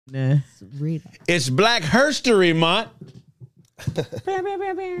Nah. Read it. It's Black Herstory Month.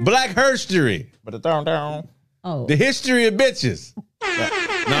 Black Herstory. Oh. The history of bitches. No,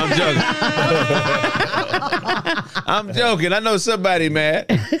 I'm joking. I'm joking. I know somebody mad.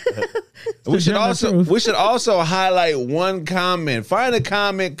 We should also highlight one comment. Find a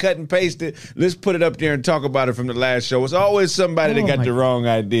comment, cut and paste it. Let's put it up there and talk about it from the last show. It's always somebody that got the wrong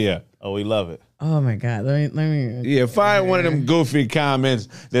idea. Oh, we love it. Oh my God. Let me. Yeah, find one of them goofy comments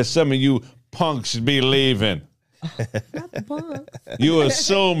that some of you punks be leaving. You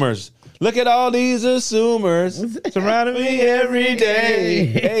assumers. Look at all these assumers surrounding me every day.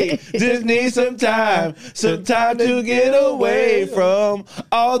 Hey, just need some time to get away from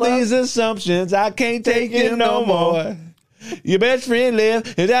all these assumptions. I can't take it no more. Your best friend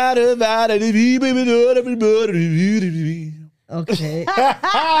left and out of Okay.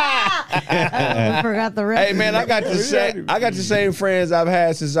 I forgot the rest. Hey man, I got the same friends I've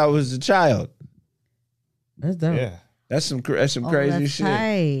had since I was a child. That's dope. Yeah. That's some crazy that's shit.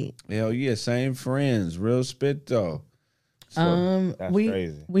 Tight. Hell yeah, same friends. Real spit though. That's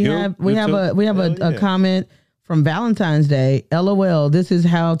crazy. We You- have you too? a comment from Valentine's Day. LOL. This is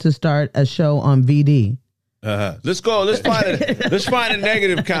how to start a show on VD. Let's go. Let's find a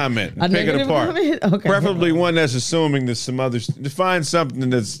negative comment. And pick it apart. Comment? Okay. Preferably one that's assuming that some others. Find something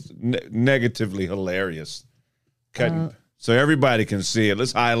that's negatively hilarious. So everybody can see it.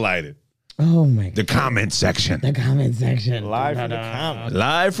 Let's highlight it. Oh my God. The comment section. The comment section. Live from the comments.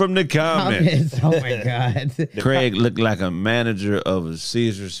 Live from the comments. Oh my God. Craig looked like a manager of a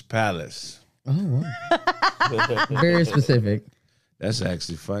Caesar's Palace. Oh, wow. Very specific. That's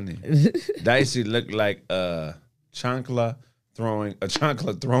actually funny. Dicey looked like a chancla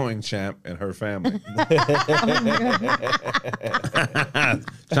throwing champ and her family.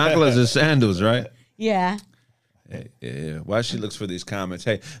 Chanclas are sandals, right? Yeah. Yeah. While she looks for these comments,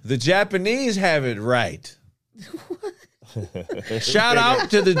 hey, the Japanese have it right. Shout out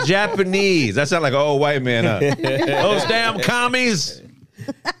to the Japanese. That sounds like an old white man, huh? Those damn commies.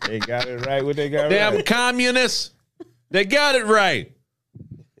 They got it right. What they got Damn right? communists. They got it right.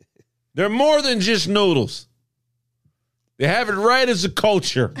 They're more than just noodles. They have it right as a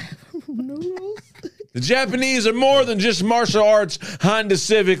culture. The Japanese are more than just martial arts, Honda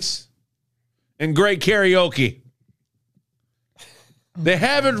Civics, and great karaoke. They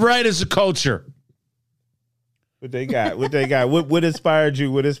have it right as a culture. What they got? What they got? What inspired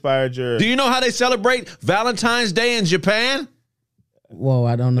you? What inspired your? Do you know how they celebrate Valentine's Day in Japan? Whoa,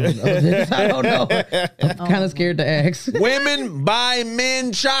 I don't know. I don't know. I'm kind of scared to ask. Women buy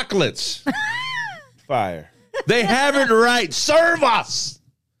men chocolates. Fire. They have it right. Serve us,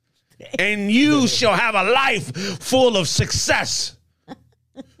 and you shall have a life full of success.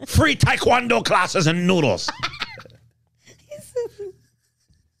 Free taekwondo classes and noodles.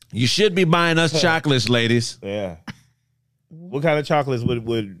 You should be buying us chocolates, ladies. Yeah. What kind of chocolates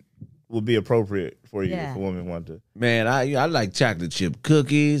would be appropriate for you Yeah. if a woman wanted to? Man, I like chocolate chip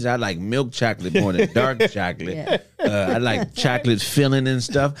cookies. I like milk chocolate more than dark chocolate. Yeah. I like chocolate filling and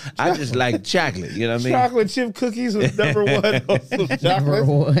stuff. I just like chocolate. You know what I mean? Chocolate chip cookies was number one on some Number chocolate.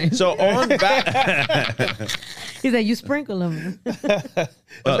 one. So on back, He said you sprinkle them.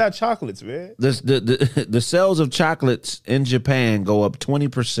 It's not chocolates, man. the sales of chocolates in Japan go up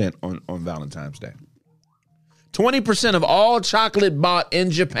 20% on Valentine's Day. 20% of all chocolate bought in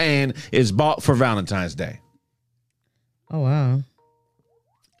Japan is bought for Valentine's Day. Oh, wow.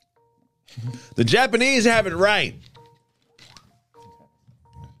 The Japanese have it right.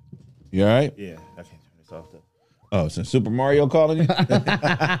 You all right? Yeah, I can't turn this off though. Oh, so Super Mario calling you?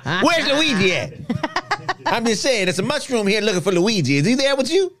 Where's Luigi at? I'm just saying, there's a mushroom here looking for Luigi. Is he there with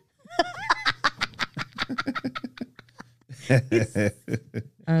you?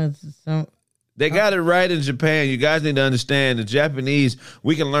 So, They got it right in Japan. You guys need to understand the Japanese,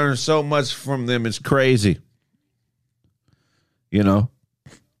 we can learn so much from them. It's crazy. You know?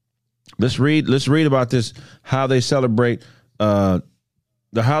 Let's read about this, how they celebrate the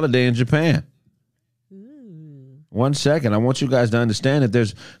holiday in Japan. 1 second. I want you guys to understand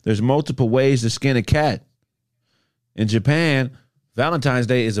that there's multiple ways to skin a cat. In Japan, Valentine's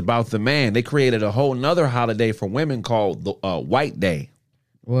Day is about the man. They created a whole nother holiday for women called the White Day.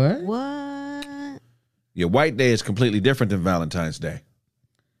 what? What? Your White Day is completely different than Valentine's Day.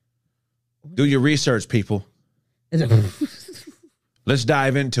 Do your research, people. Is it- Let's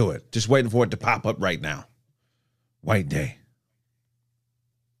dive into it. Just waiting for it to pop up right now. White Day.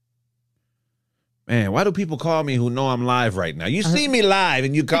 Man, why do people call me who know I'm live right now? You see me live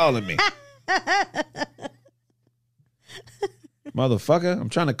and you calling me. Motherfucker, I'm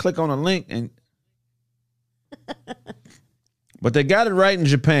trying to click on a link and But they got it right in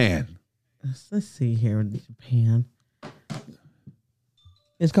Japan. Let's see here in Japan.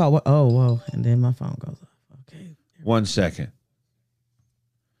 It's called what? Oh, whoa. And then my phone goes off. Okay. 1 second.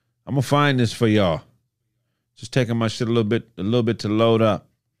 I'm gonna find this for y'all. Just taking my shit a little bit to load up.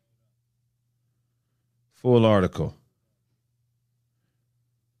 Full article.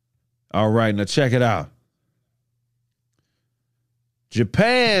 All right, now check it out.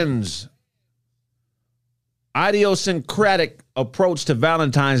 Japan's idiosyncratic approach to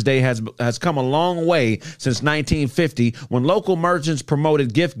Valentine's Day has come a long way since 1950, when local merchants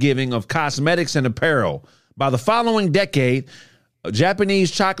promoted gift giving of cosmetics and apparel. By the following decade,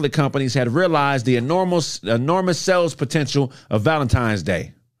 Japanese chocolate companies had realized the enormous sales potential of Valentine's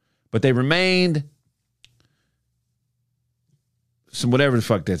Day, but they remained some whatever the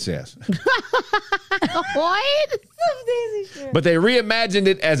fuck that says. What? Some daisy shit. But they reimagined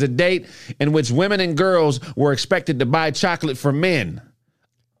it as a date in which women and girls were expected to buy chocolate for men.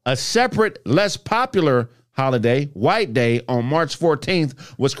 A separate, less popular holiday, White Day, on March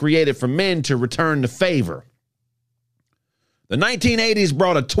 14th, was created for men to return the favor. The 1980s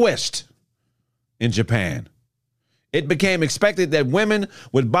brought a twist in Japan. It became expected that women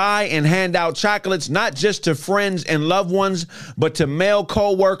would buy and hand out chocolates not just to friends and loved ones, but to male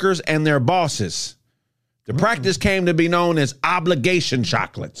co-workers and their bosses. The practice came to be known as obligation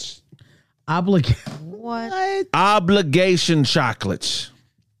chocolates. What? Obligation chocolates.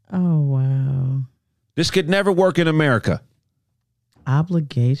 Oh, wow. This could never work in America.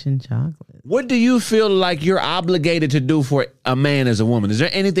 Obligation chocolate. What do you feel like you're obligated to do for a man as a woman? Is there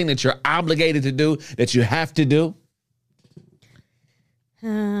anything that you're obligated to do that you have to do?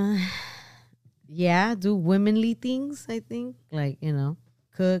 Yeah, do womanly things, I think. Like,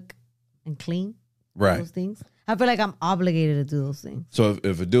 cook and clean. Right. Those things. I feel like I'm obligated to do those things. So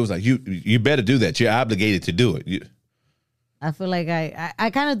if a dude's like, you better do that. You're obligated to do it. I feel like I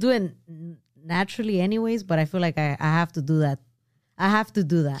kind of do it naturally anyways, but I feel like I have to do that. I have to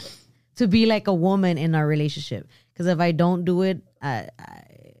do that to be like a woman in our relationship. Because if I don't do it,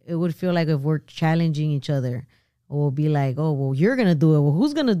 it would feel like if we're challenging each other, we'll be like, oh, well, you're going to do it. Well,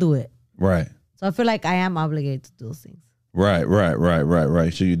 who's going to do it? Right. So I feel like I am obligated to do those things. Right.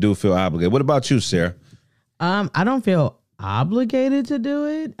 So you do feel obligated. What about you, Sarah? I don't feel obligated to do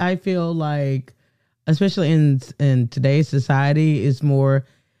it. I feel like, especially in today's society, it's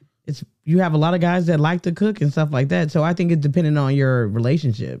you have a lot of guys that like to cook and stuff like that. So I think it's depending on your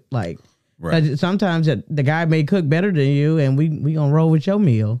relationship. Like, right. Sometimes the guy may cook better than you, and we gonna roll with your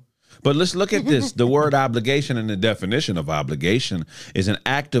meal. But let's look at this. The word obligation and the definition of obligation is an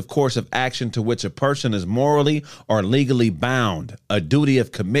active course of action to which a person is morally or legally bound, a duty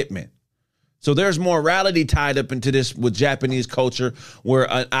of commitment. So there's morality tied up into this with Japanese culture,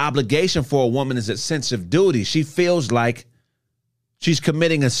 where an obligation for a woman is a sense of duty. She feels like she's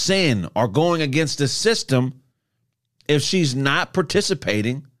committing a sin or going against the system if she's not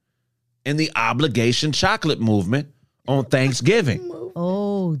participating in the obligation chocolate movement on Thanksgiving.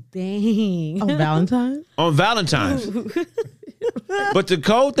 Oh, dang. On Valentine's? On Valentine's. But the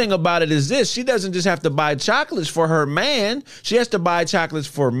cold thing about it is this: she doesn't just have to buy chocolates for her man. She has to buy chocolates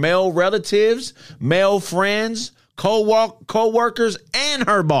for male relatives, male friends, co-workers, and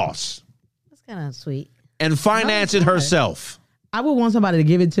her boss. That's kind of sweet. And finance it herself. I would want somebody to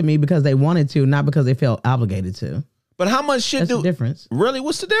give it to me because they wanted to, not because they felt obligated to. But how much shit That's the difference. Really?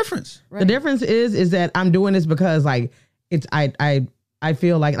 What's the difference? Right. The difference is that I'm doing this because like it's I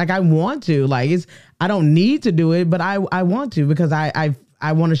feel like I want to, like I don't need to do it, but I want to because I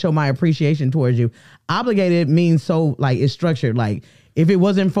want to show my appreciation towards you. Obligated means so like it's structured. Like if it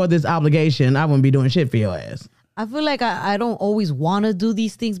wasn't for this obligation, I wouldn't be doing shit for your ass. I feel like I don't always want to do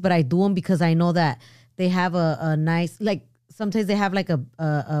these things, but I do them because I know that they have a nice, like sometimes they have like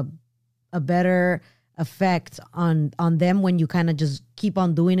a better effect on them when you kind of just keep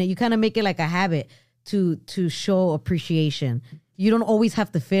on doing it. You kind of make it like a habit to show appreciation. You don't always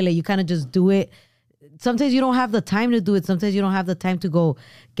have to feel it. You kind of just do it. Sometimes you don't have the time to do it. Sometimes you don't have the time to go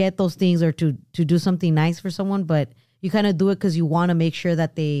get those things or to do something nice for someone, but you kind of do it because you want to make sure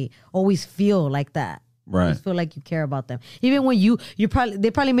that they always feel like that. Right. Always feel like you care about them. Even when they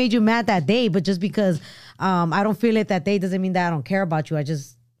probably made you mad that day, but just because I don't feel it that day doesn't mean that I don't care about you. I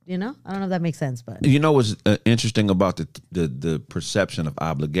just, I don't know if that makes sense, but You know what's interesting about the perception of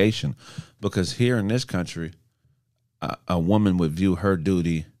obligation? Because here in this country, a woman would view her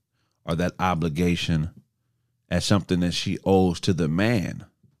duty or that obligation as something that she owes to the man.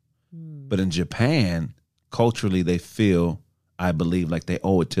 But in Japan, culturally, they feel, I believe, like they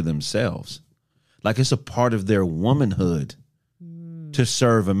owe it to themselves. Like it's a part of their womanhood to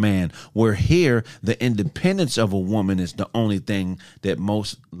serve a man. Where here, the independence of a woman is the only thing that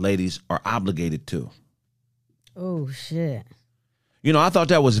most ladies are obligated to. Oh, shit. You know, I thought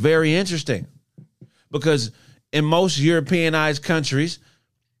that was very interesting because in most Europeanized countries,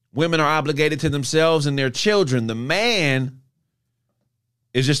 women are obligated to themselves and their children. The man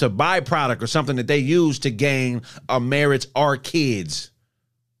is just a byproduct or something that they use to gain or merit our kids.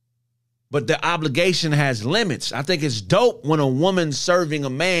 But the obligation has limits. I think it's dope when a woman serving a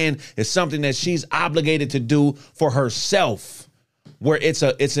man is something that she's obligated to do for herself, where it's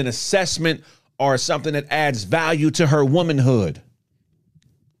an assessment or something that adds value to her womanhood.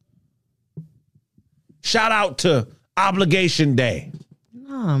 Shout out to Obligation Day.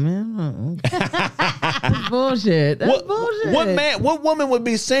 Oh man, that's bullshit. That's bullshit. What woman would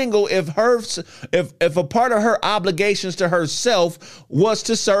be single if a part of her obligations to herself was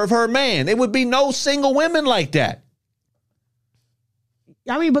to serve her man? It would be no single women like that.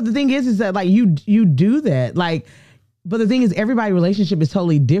 I mean, but the thing is that like you do that, like. But the thing is, everybody's relationship is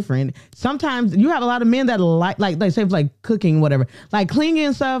totally different. Sometimes you have a lot of men that like say like cooking, whatever, like cleaning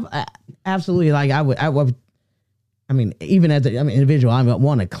and stuff. Absolutely, like I would. I mean, even as an individual, I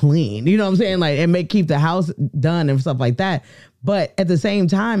want to clean. You know what I'm saying? Like, and keep the house done and stuff like that. But at the same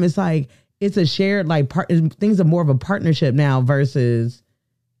time, it's like it's a shared like things are more of a partnership now versus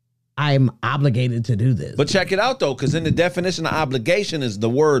I'm obligated to do this. But check it out though, because in the definition of obligation is the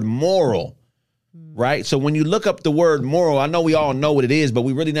word moral. Right. So when you look up the word moral, I know we all know what it is, but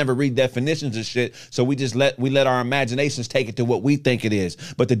we really never read definitions of shit. So we let our imaginations take it to what we think it is.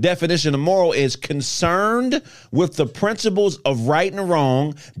 But the definition of moral is concerned with the principles of right and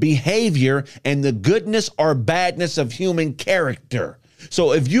wrong, behavior, and the goodness or badness of human character.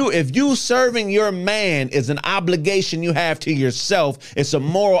 So if you serving your man is an obligation you have to yourself, it's a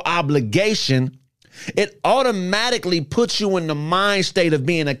moral obligation. It automatically puts you in the mind state of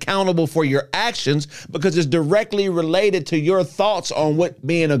being accountable for your actions because it's directly related to your thoughts on what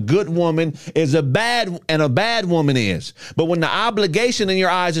being a good woman is a bad woman is. But when the obligation in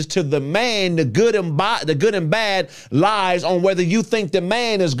your eyes is to the man, the good and bad lies on whether you think the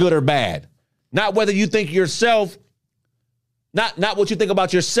man is good or bad, not whether you think yourself, not what you think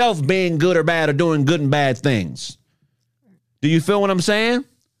about yourself being good or bad or doing good and bad things. Do you feel what I'm saying?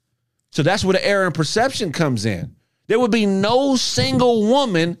 So that's where the error in perception comes in. There would be no single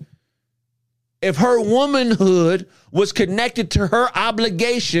woman if her womanhood was connected to her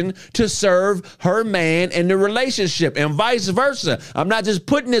obligation to serve her man in the relationship and vice versa. I'm not just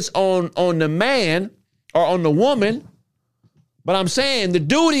putting this on the man or on the woman, but I'm saying the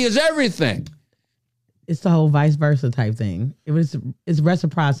duty is everything. It's the whole vice versa type thing. It's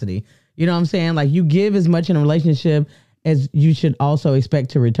reciprocity. You know what I'm saying? Like you give as much in a relationship as you should also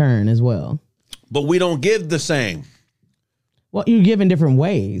expect to return as well. But we don't give the same. Well, you give in different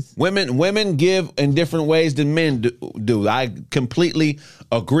ways. Women give in different ways than men do. I completely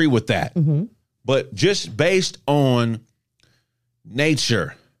agree with that. Mm-hmm. But just based on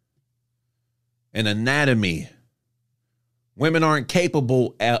nature and anatomy, women aren't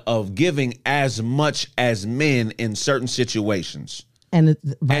capable of giving as much as men in certain situations. And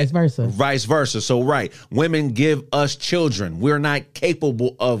it's vice versa. Vice versa. So, right. Women give us children. We're not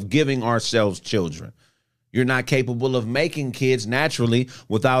capable of giving ourselves children. You're not capable of making kids naturally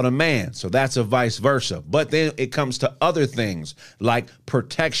without a man. So that's a vice versa. But then it comes to other things like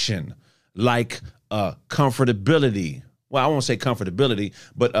protection, like comfortability. Well, I won't say comfortability,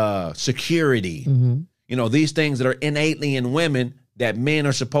 but security. Mm-hmm. You know, these things that are innately in women that men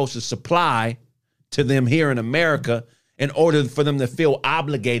are supposed to supply to them here in America in order for them to feel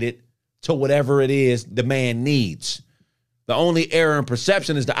obligated to whatever it is the man needs. The only error in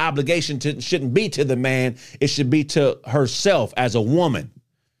perception is the obligation shouldn't be to the man. It should be to herself as a woman.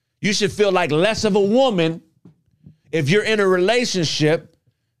 You should feel like less of a woman if you're in a relationship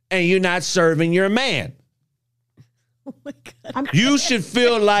and you're not serving your man. Oh my God. You should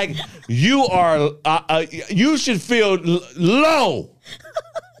feel like you are, you should feel low.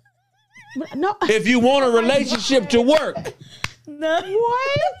 No. If you want a relationship to work. No.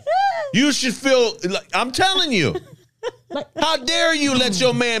 What? You should feel, I'm telling you. How dare you let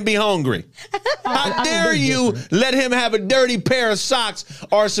your man be hungry? How dare you let him have a dirty pair of socks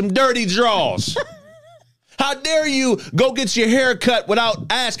or some dirty drawers? How dare you go get your hair cut without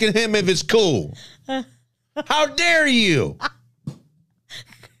asking him if it's cool? How dare you?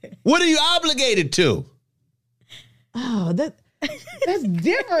 What are you obligated to? Oh, that's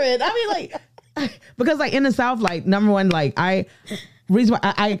different. I mean, like, because like in the South, like number one, like reason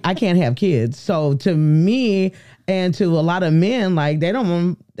why I can't have kids. So to me and to a lot of men, like a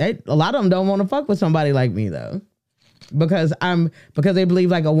lot of them don't want to fuck with somebody like me though. because they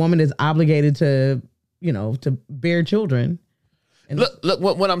believe like a woman is obligated to, to bear children. And Look.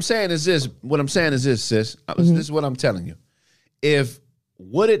 What I'm saying is this. Sis. This is what I'm telling you. If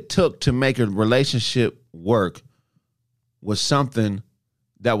what it took to make a relationship work was something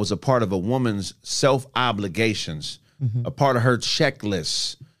that was a part of a woman's self-obligations, a part of her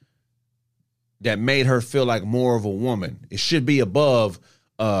checklist that made her feel like more of a woman, it should be above,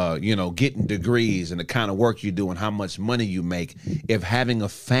 getting degrees and the kind of work you do and how much money you make. If having a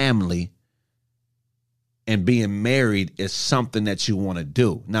family and being married is something that you want to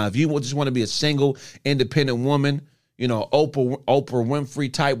do. Now, if you just want to be a single, independent woman, Oprah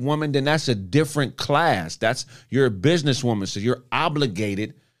Winfrey type woman, then that's a different class. You're a businesswoman, so you're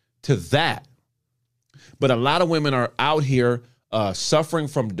obligated to that. But a lot of women are out here suffering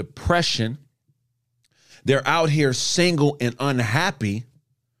from depression. They're out here single and unhappy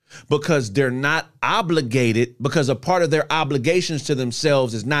because they're not obligated, because a part of their obligations to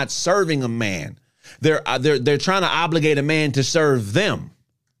themselves is not serving a man. They're trying to obligate a man to serve them.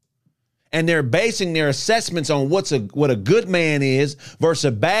 And they're basing their assessments on what a good man is versus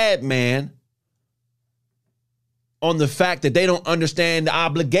a bad man on the fact that they don't understand the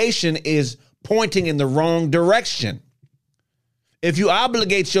obligation is pointing in the wrong direction. If you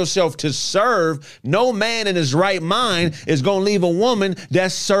obligate yourself to serve, no man in his right mind is going to leave a woman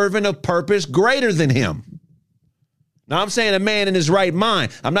that's serving a purpose greater than him. Now, I'm saying a man in his right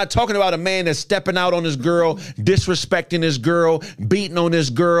mind. I'm not talking about a man that's stepping out on his girl, disrespecting his girl, beating on his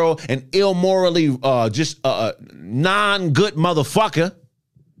girl, and immorally non-good motherfucker.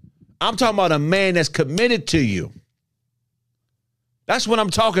 I'm talking about a man that's committed to you. That's what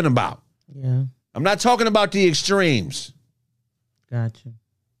I'm talking about. Yeah. I'm not talking about the extremes. Gotcha.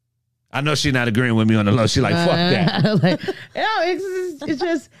 I know she's not agreeing with me on the low. She's like, fuck that. It's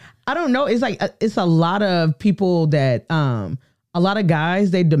just, I don't know. It's like, it's a lot of people that, a lot of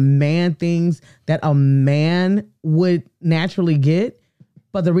guys, they demand things that a man would naturally get.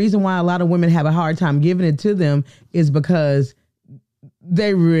 But the reason why a lot of women have a hard time giving it to them is because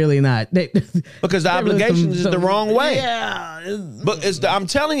they really not. Because the obligation is the wrong way. Yeah. But I'm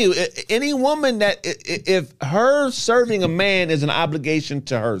telling you, any woman that, if her serving a man is an obligation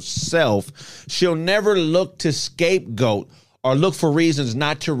to herself, she'll never look to scapegoat or look for reasons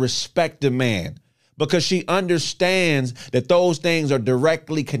not to respect a man, because she understands that those things are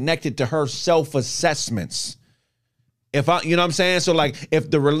directly connected to her self-assessments. You know what I'm saying? So like,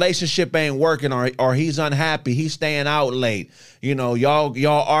 if the relationship ain't working or he's unhappy, he's staying out late,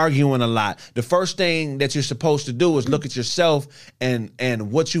 y'all arguing a lot, the first thing that you're supposed to do is look at yourself and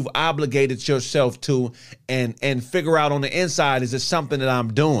what you've obligated yourself to and figure out on the inside, is it something that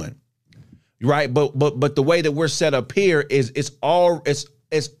I'm doing? Right? But the way that we're set up here is it's on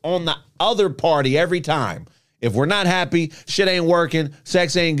the other party every time. If we're not happy, shit ain't working,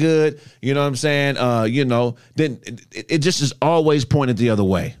 sex ain't good, you know what I'm saying? Then it just is always pointed the other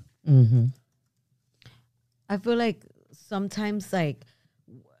way. Mm-hmm. I feel like sometimes, like,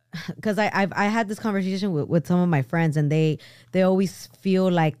 because I had this conversation with some of my friends, and they always feel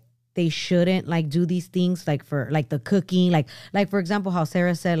like they shouldn't like do these things, like for like the cooking, like for example, how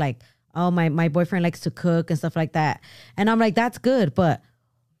Sarah said, like, oh, my boyfriend likes to cook and stuff like that. And I'm like, that's good, but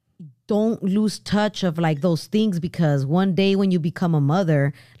don't lose touch of like those things, because one day when you become a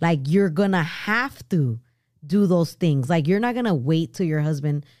mother, like, you're gonna have to do those things. Like, you're not gonna wait till your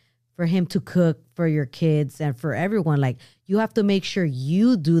husband for him to cook for your kids and for everyone. Like, you have to make sure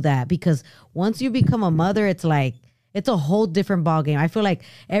you do that, because once you become a mother, it's like, it's a whole different ballgame. I feel like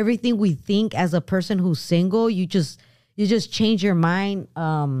everything we think as a person who's single, you just change your mind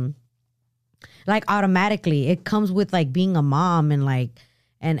like automatically. It comes with like being a mom and like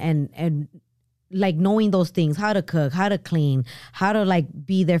and like knowing those things, how to cook, how to clean, how to like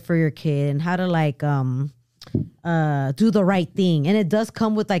be there for your kid, and how to like do the right thing. And it does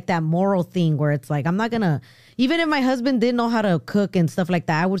come with like that moral thing where it's like, I'm not gonna, even if my husband didn't know how to cook and stuff like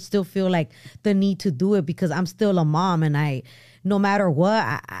that, I would still feel like the need to do it, because I'm still a mom, and no matter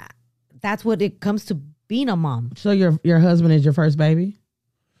what, that's what it comes to being a mom. So your husband is your first baby?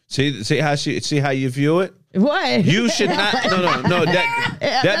 See how you view it? What? You should not. No.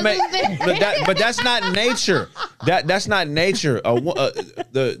 But that's not nature. That's not nature.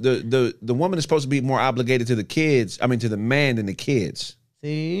 The woman is supposed to be more obligated to the kids. I mean, to the man than the kids.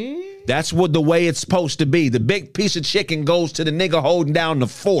 See? That's what the way it's supposed to be. The big piece of chicken goes to the nigga holding down the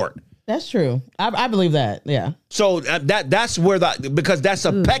fort. That's true. I believe that. Yeah. So that's where because that's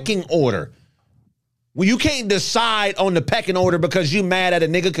a pecking order. Well, you can't decide on the pecking order because you mad at a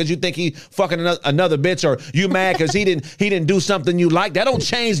nigga because you think he fucking another bitch, or you mad because he didn't do something you like. That don't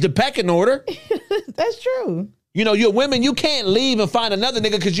change the pecking order. That's true. You know, you're women, you can't leave and find another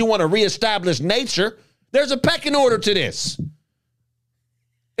nigga because you want to reestablish nature. There's a pecking order to this.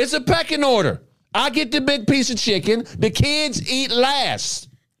 It's a pecking order. I get the big piece of chicken. The kids eat last.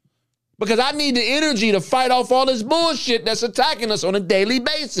 Because I need the energy to fight off all this bullshit that's attacking us on a daily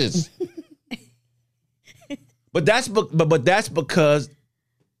basis. But that's because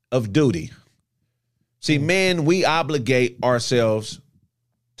of duty. See, men, we obligate ourselves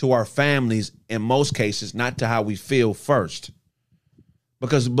to our families in most cases, not to how we feel first.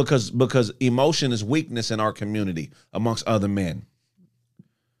 Because emotion is weakness in our community amongst other men.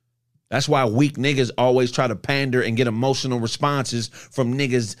 That's why weak niggas always try to pander and get emotional responses from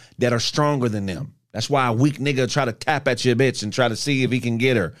niggas that are stronger than them. That's why a weak nigga try to tap at your bitch and try to see if he can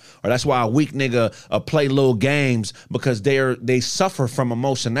get her. Or that's why a weak nigga play little games because they suffer from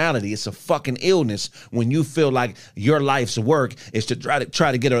emotionality. It's a fucking illness when you feel like your life's work is to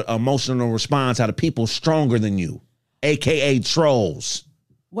try to get an emotional response out of people stronger than you, aka trolls.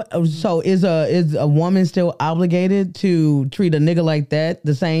 What? So is a woman still obligated to treat a nigga like that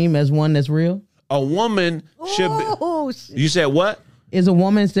the same as one that's real? A woman should be. You said what? Is a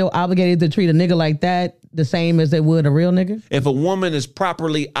woman still obligated to treat a nigga like that the same as they would a real nigga? If a woman is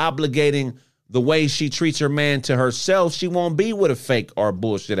properly obligating the way she treats her man to herself, she won't be with a fake or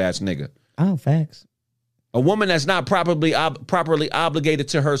bullshit ass nigga. Oh, facts. A woman that's not properly obligated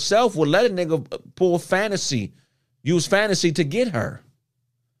to herself will let a nigga use fantasy to get her.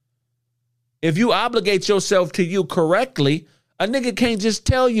 If you obligate yourself to you correctly, a nigga can't just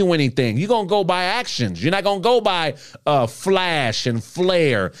tell you anything. You're going to go by actions. You're not going to go by flash and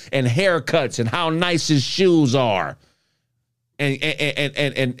flare and haircuts and how nice his shoes are. And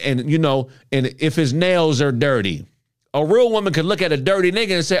you know, and if his nails are dirty. A real woman could look at a dirty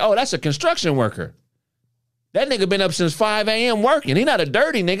nigga and say, oh, that's a construction worker. That nigga been up since 5 a.m. working. He not a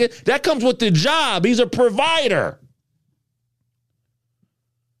dirty nigga. That comes with the job. He's a provider.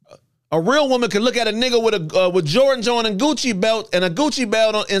 A real woman could look at a nigga with Jordans on and Gucci belt and a Gucci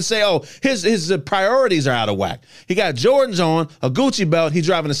belt on and say, oh, his priorities are out of whack. He got Jordans on, a Gucci belt. He's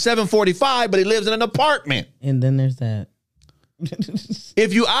driving a 745, but he lives in an apartment. And then there's that.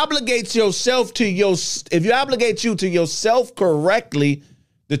 If you obligate you to yourself correctly,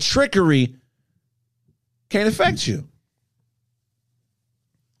 the trickery can't affect you.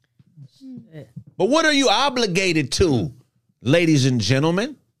 But what are you obligated to, ladies and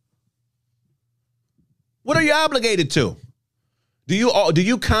gentlemen? What are you obligated to? Do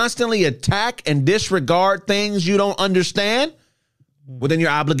you constantly attack and disregard things you don't understand? Well, then you're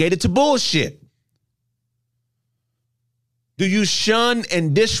obligated to bullshit. Do you shun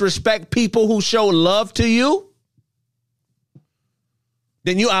and disrespect people who show love to you?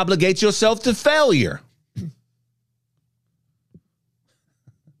 Then you obligate yourself to failure.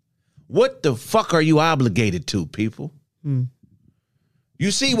 What the fuck are you obligated to, people? You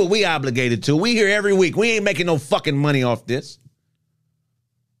see what we obligated to. We here every week. We ain't making no fucking money off this.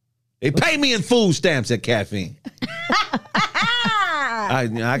 They pay me in food stamps at Caffeine.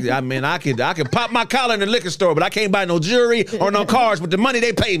 I mean, I could pop my collar in the liquor store, but I can't buy no jewelry or no cars with the money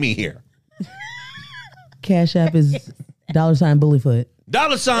they pay me here. Cash App is $Bullyfoot.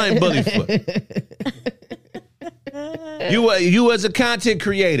 $Bullyfoot. You as a content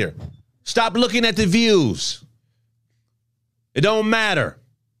creator, stop looking at the views. It don't matter.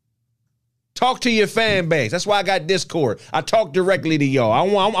 Talk to your fan base. That's why I got Discord. I talk directly to y'all.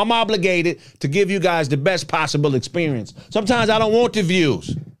 I'm obligated to give you guys the best possible experience. Sometimes I don't want the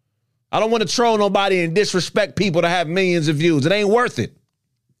views. I don't want to troll nobody and disrespect people to have millions of views. It ain't worth it.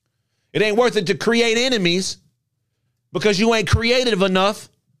 It ain't worth it to create enemies because you ain't creative enough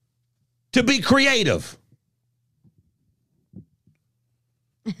to be creative.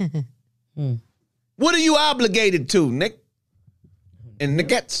 What are you obligated to, Nick? And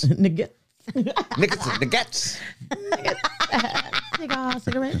nuggets. Nigga. Niggas and nuggets.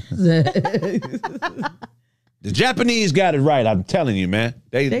 Cigarettes. The Japanese got it right. I'm telling you, man.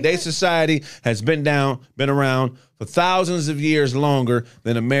 Their society has been around for thousands of years longer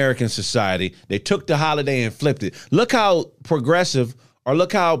than American society. They took the holiday and flipped it. Look how progressive or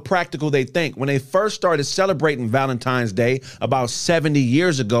look how practical they think. When they first started celebrating Valentine's Day about 70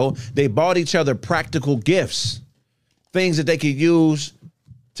 years ago, they bought each other practical gifts. Things that they could use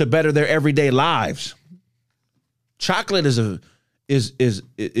to better their everyday lives. Chocolate is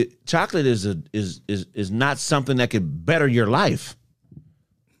not something that could better your life.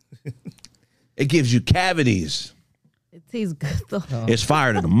 It gives you cavities. It tastes good though. It's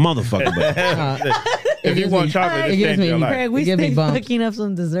fire to the motherfucker. If you want chocolate, it it gives change me- your life. Craig, we It gives me stay bumps. cooking up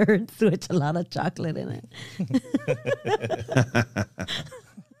some desserts with a lot of chocolate in it.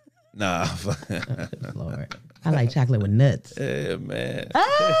 Nah. Lord. I like chocolate with nuts. Yeah, man.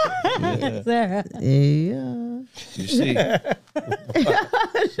 Sarah. Yeah. You see,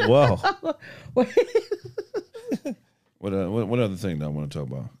 Whoa. what other thing do I want to talk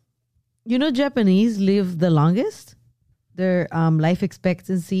about? You know, Japanese live the longest. Their life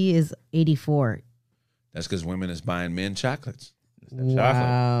expectancy is 84. That's because women is buying men chocolates.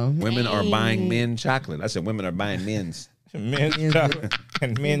 Wow. Women are buying men chocolate. I said women are buying men's. Men's chocolate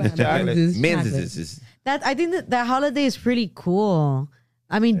and men's Men's chocolate. Men's chocolate. is That I think that holiday is pretty cool.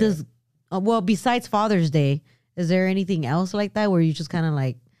 I mean, does well besides Father's Day, is there anything else like that where you just kind of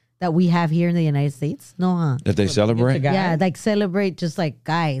like that we have here in the United States? No, huh? that they celebrate. Guy. Yeah, like celebrate just like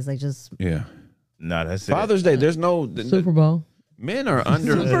guys, like just Yeah. No, that's it. Father's Day. There's no Super Bowl. men are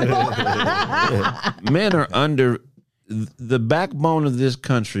under. Men are under. The backbone of this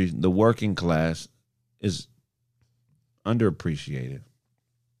country, the working class, is underappreciated.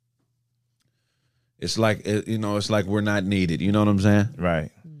 It's like it's like we're not needed. You know what I'm saying?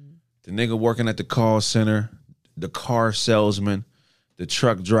 Right. The nigga working at the call center, the car salesman, the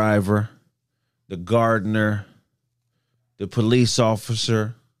truck driver, the gardener, the police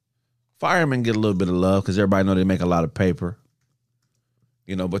officer. Firemen get a little bit of love because everybody know they make a lot of paper.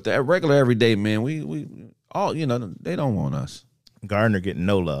 But the regular everyday men, we all, they don't want us. Gardner getting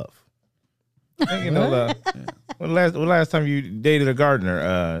no love. Ain't getting no love. When last time you dated a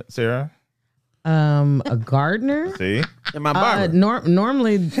gardener, Sarah? A gardener? See? And my barber.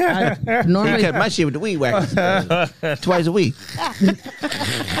 Normally, He normally cut my shit with the weed whacker twice a week.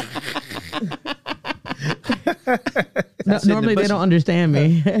 normally they don't understand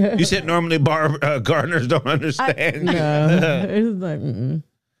me. You said normally gardeners don't understand. No, it's like,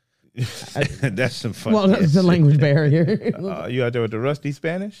 That's some funny. well, that's the language barrier. You out there with the rusty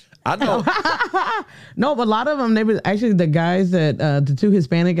Spanish? I know. No, but a lot of them, they were actually the guys that the two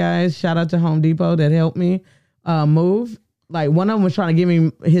Hispanic guys. Shout out to Home Depot that helped me move. Like one of them was trying to give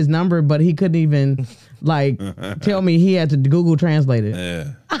me his number, but he couldn't even tell me. He had to Google Translate it.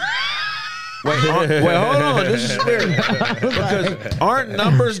 Yeah. Wait, hold on. This is weird. Because aren't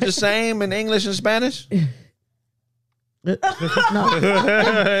numbers the same in English and Spanish? It's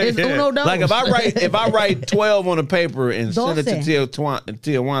uno dos. Like if I write 12 on a paper and send it to Doce.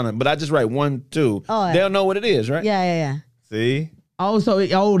 Tijuana, but I just write 1, 2, Oh, they'll know what it is, right? yeah. See? Oh, so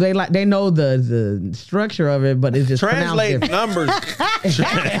they know the structure of it, but it's just Translate pronounced numbers.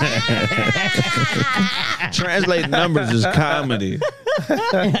 Translate numbers is comedy.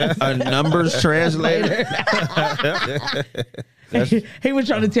 A numbers translator. different. He was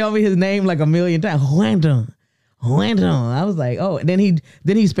trying to tell me his name like a million times. Juan. I was like, oh. And then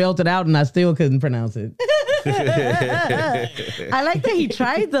he spelled it out, and I still couldn't pronounce it. I like that he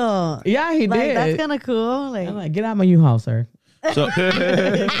tried though. Yeah, he Like did. that's kind of cool. Like I'm like, get out of my U-Haul, sir. So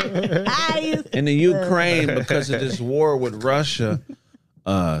in the Ukraine, because of this war with Russia,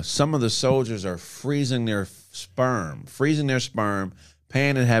 some of the soldiers are freezing their sperm,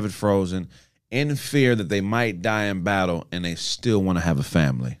 paying to have it frozen, in fear that they might die in battle, and they still want to have a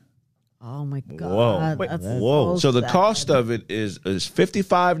family. oh my god. Whoa. Wait, That's whoa. So the sad. cost of it is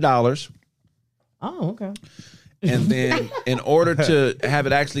 $55. Oh, okay. And then in order to have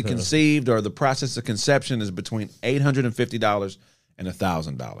it actually conceived, or the process of conception, is between $850 and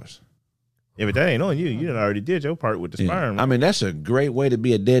 $1,000. Yeah, but that ain't on you. You done already did your part with the sperm. I mean, that's a great way to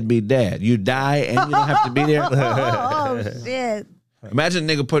be a deadbeat dad. You die and you don't have to be there. Oh shit. Imagine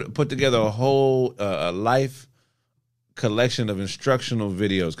a nigga put together a whole life collection of instructional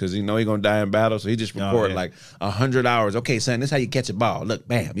videos because he gonna die in battle, so he just record like 100 hours. Okay, son, this is how you catch a ball. Look,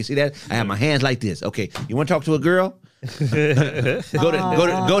 bam, you see that? I have my hands like this. Okay, you want to talk to a girl? go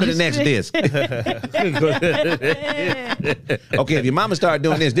to the next disc. Okay, if your mama start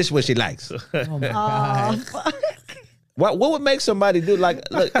doing this is what she likes. Oh my god. What would make somebody do look,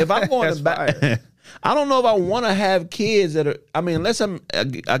 if I'm going to back, I don't know if I want to have kids that are, unless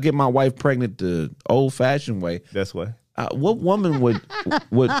I get my wife pregnant the old fashioned way. That's why. What woman would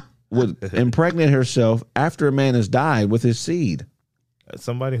impregnate herself after a man has died with his seed?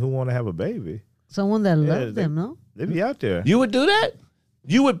 Somebody who want to have a baby. Someone that loves them, no? They be out there. You would do that?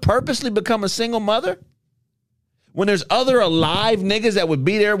 You would purposely become a single mother? When there's other alive niggas that would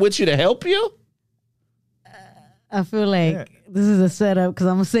be there with you to help you? I feel like this is a setup because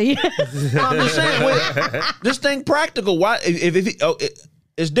I'm gonna say I'm just saying, just think practical. Why?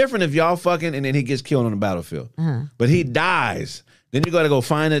 It's different if y'all fucking and then he gets killed on the battlefield. But he dies. Then you got to go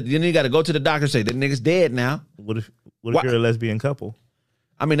find it. Then you got to go to the doctor and say, that nigga's dead now. What if you're a lesbian couple?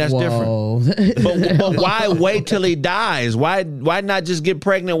 That's different. But why wait till he dies? Why not just get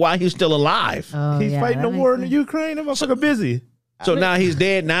pregnant while he's still alive? He's fighting the war in the Ukraine. That motherfucker busy. So now he's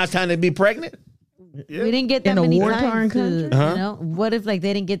dead. Now it's time to be pregnant? Yeah. We didn't get that In a many war-torn times to, country? you know, what if like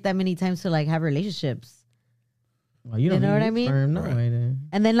they didn't get that many times to like have relationships? Well, you know need what I mean? sperm, no way, then.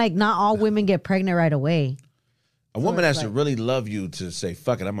 And then like not all women get pregnant right away. A woman it's has to like- really love you to say,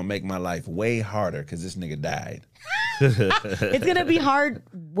 fuck it, I'm going to make my life way harder because this nigga died. It's gonna be hard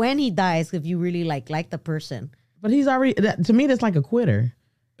when he dies if you really like the person. But he's already, to me, that's like a quitter.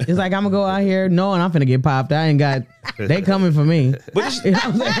 It's like, I'm going to go out here knowing I'm finna get popped. I ain't got, they coming for me. But, You know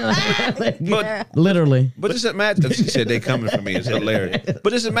what I'm saying? but, Literally. but just imagine, she said they coming for me. It's hilarious.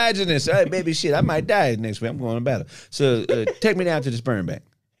 But just imagine this. Hey, baby, shit, I might die next week. I'm going to battle. So take me down to the sperm bank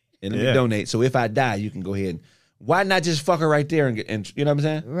and let me donate. So if I die, you can go ahead and, why not just fuck her right there and you know what I'm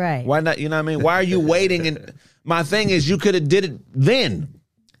saying? Right. Why not, you know what I mean? Why are you waiting? And my thing is you could have did it then.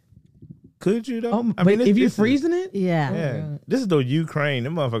 Could you though? Oh, but if you're freezing it? Yeah. Yeah. This is the Ukraine.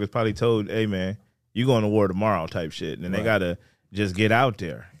 Them motherfuckers probably told, hey man, you going to war tomorrow type shit. And they gotta just get out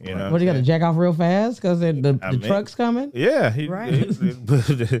there. You know? What, you got to jack off real fast because the mean- truck's coming? Yeah, Right. here's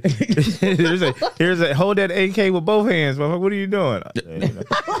a hold that AK with both hands, motherfucker. What are you doing? You know.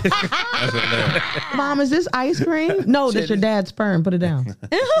 Mom, is this ice cream? No, that's your dad's sperm. Put it down.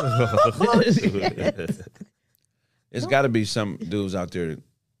 It's got to be some dudes out there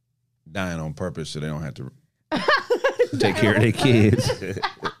dying on purpose so they don't have to take care of their kids.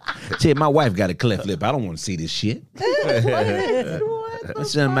 Shit, my wife got a cleft lip. I don't want to see this shit. My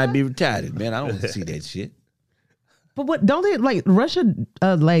son might be retarded, man. I don't want to see that shit. But what don't they like Russia?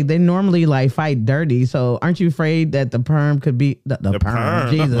 Like they normally like fight dirty. So aren't you afraid that the perm could be the perm?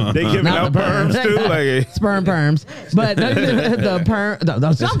 Perm. Jesus, They giving Not out the perm. perms too? Like, Sperm perms, but the perm. I'm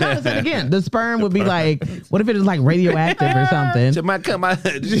gonna say it again. The sperm would be like, what if it is like radioactive or something? So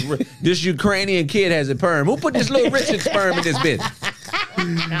this Ukrainian kid has a perm. Who put this little Richard sperm in this bitch?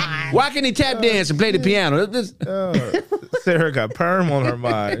 Why can he tap dance and play the piano? Sarah got perm on her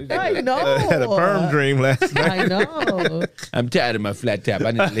mind. I know. Had a perm dream last night. I know. I'm tired of my flat tap.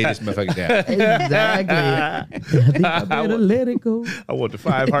 I need to lay this motherfucker down. Exactly. I think I better let it go. I want the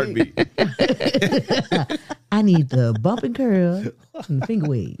 5 heartbeat. I need the bump and curl and the finger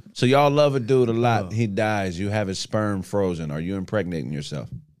wave. So y'all love a dude a lot. He dies. You have his sperm frozen. Are you impregnating yourself?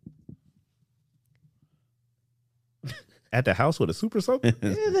 At the house with a super soaker?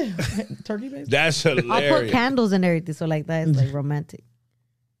 Turkey base. That's I'll put hilarious. candles and everything, so like that is like romantic.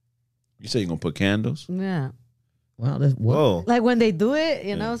 You say you're going to put candles? Yeah. Wow, that's Whoa. Like when they do it,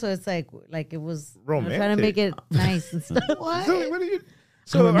 you know, so it's like it was trying to Romantic. make it nice and stuff. So, what are you?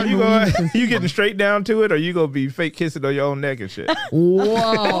 So are you you getting straight down to it, or you gonna be fake kissing on your own neck and shit?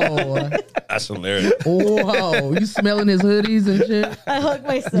 Whoa. That's hilarious. Whoa. You smelling his hoodies and shit? I hug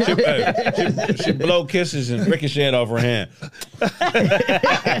myself. She blow kisses and ricochet off her hand.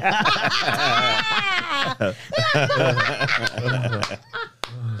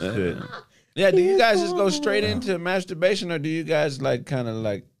 Shit. Yeah, do you guys just go straight into masturbation, or do you guys like kind of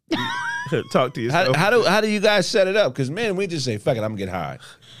like Talk to yourself. how do you guys set it up? Because men, we just say fuck it, I'm gonna get high.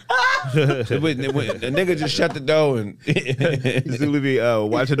 The nigga just shut the door and Zulu be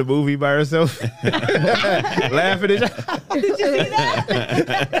watching a movie by herself, laughing at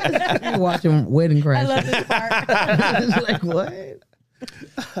You watching Wedding I Crash. love this part. It's like, what?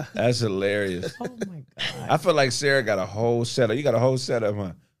 that's hilarious. Oh my God. I feel like Sarah got a whole setup. You got a whole setup,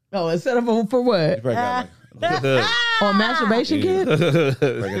 huh? Oh, it's set up for what? You probably got Oh, masturbation kit?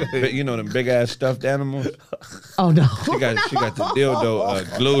 you know them big ass stuffed animals. Oh, no. She got the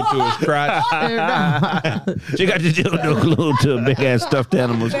dildo glued to his crotch. She got the dildo glued to a big ass stuffed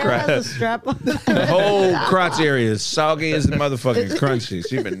animal's Sarah crotch. has a strap on. The whole crotch area is soggy as the motherfucking crunchy.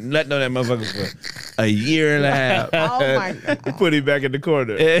 She been letting on that motherfucker for a year and a half. Oh, my God. Put him back in the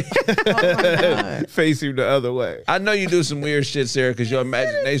corner, face him the other way. I know you do some weird shit, Sarah, because your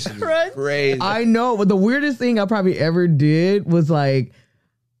imagination is crazy. I know, but the weirdest thing I probably ever did was like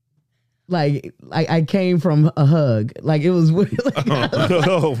I came from a hug. Like it was weird. Like,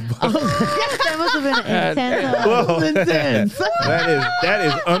 Oh, That must have been intense. it was intense. that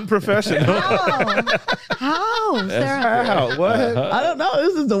is unprofessional. How? Sarah? How? What? I don't know.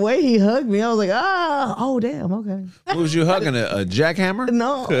 This is the way he hugged me. I was like, oh damn, okay. Who was you hugging? A jackhammer?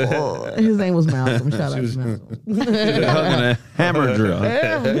 No, his name was Malcolm. Shout out to Malcolm. You was hugging a hammer drill.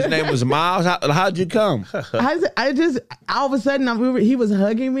 His name was Miles. How'd you come? I just all of a sudden he was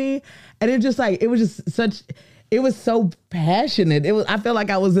hugging me, and it was just such. it was so passionate. It was. I felt like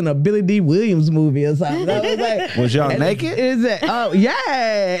I was in a Billy D. Williams movie or something. I was like, Was y'all naked? Is it? Oh yeah.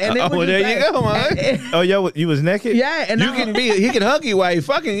 And it was Well, just there you like- go, man. Oh, you was naked? Yeah, and You can be. He can hug you while he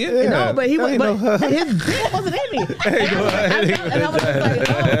fucking you. no, but he was. Ain't But no- his dick wasn't in me. And I was just like,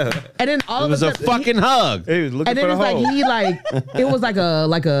 oh. And then all It of was a sudden, fucking hug. He was looking and for then the it's like hole. he like it was like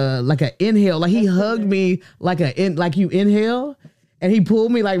a inhale. Like he hugged me like you inhale, and he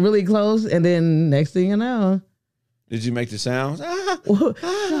pulled me like really close. And then next thing you know, Did you make the sounds? don't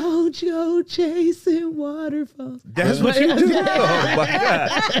go chasing waterfalls. That's what you do. Oh my God.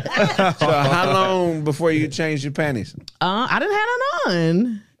 So how long before you changed your panties? I didn't have none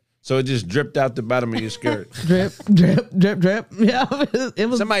on. So it just dripped out the bottom of your skirt. Drip, drip, drip, drip. Yeah, it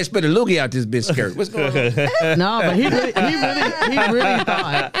was. Somebody spit a loogie out this bitch skirt. What's going on? No, but he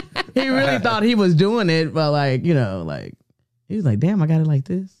really thought he was doing it, but like he was like, damn, I got it like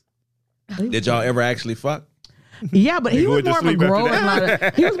this. Did y'all ever actually fuck? Yeah, but he Nigga was went to more of a sleep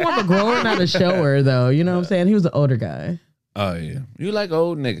after grower, not a grower, not a shower, though. You know what I'm saying? He was an older guy. Oh yeah, you like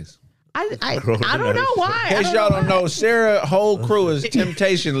old niggas. I don't know why. In case y'all don't know, Sarah whole crew is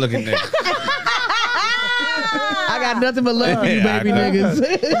temptation looking nigga. I got nothing but love for you, Yeah, I baby know.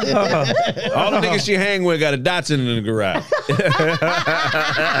 niggas. All the niggas she hang with got a Datsun in the garage.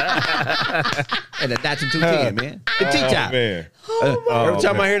 And a Datsun 210, man. The T-top. Oh, man. Every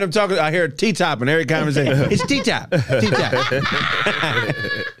time I hear them talking, I hear T-top in every conversation. It's T-top. T-top.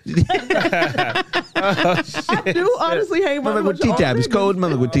 I do honestly hate my Mother with T-top. It's cold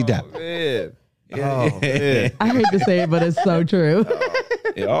mother with T-top. Man. Yeah. Oh, man. I hate to say it, but it's so true.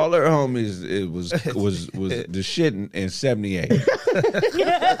 Yeah, all her homies, it was the shit in 78.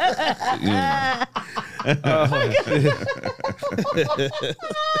 Yeah.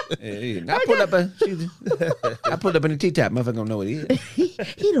 Yeah, I pulled up in the T-top. Motherfucker don't know what it is.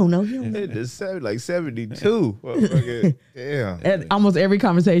 He don't know. He don't know. It is like 72. Motherfucker. Damn. And almost every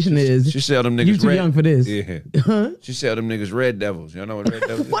conversation is She sell them niggas you too red. young for this. Yeah. She sell them niggas red devils. Y'all know what red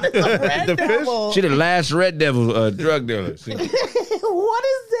devils is? What is a red The fish? devil? She the last red devil drug dealer. See? What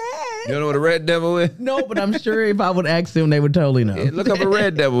is that? You know what a red devil is? No, but I'm sure if I would ask them, they would totally know. Yeah, look up a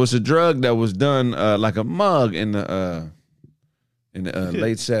red devil. It's a drug that was done like a mug in the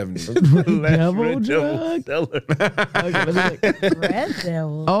late 70s. Devil drug? Okay, let me look. Red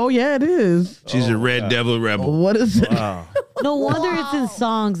Devil. Oh yeah, it is. She's a red devil rebel. What is it? Wow. No wonder it's in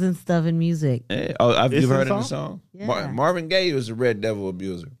songs and stuff in music. Yeah. Oh, have It's you a heard of the song? song? Yeah. Marvin Gaye was a red devil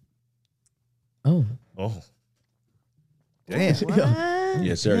abuser. Oh, Oh. Damn.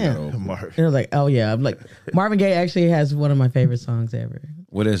 Yeah, Sarah Yeah. got old. Marv. they're like, oh yeah, I'm like Marvin Gaye actually has one of my favorite songs ever.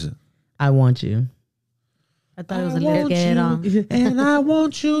 What is it? I Want You. I thought it was a Let's Get It On. And I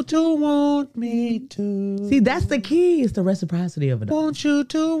want you to want me to. See, that's the key. It's the reciprocity of it all. Want you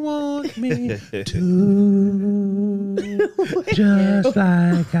to want me to. Just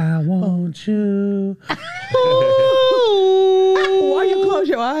like I want you. Why you close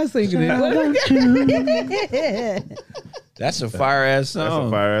your eyes singing it? That's a fire ass That's a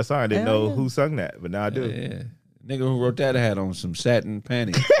song. fire ass song. I didn't know who sung that, but now I do. Yeah. Nigga who wrote that had on some satin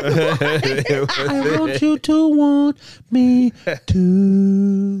panties. I want you to want me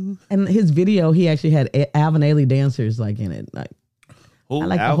to. And his video, he actually had Alvin Ailey dancers like in it. Like I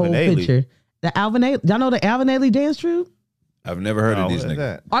like Alvin the whole Ailey? picture. The Alvin Ailey, y'all know the Alvin Ailey dance troupe? I've never heard Oh, of these what is niggas.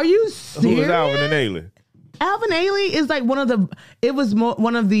 that? Are you Who serious? was Alvin and Ailey? Alvin Ailey is like one of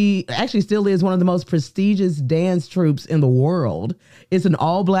the actually still is one of the most prestigious dance troupes in the world. It's an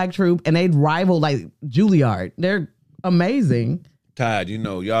all black troupe and they'd rival like Juilliard. They're amazing. Todd,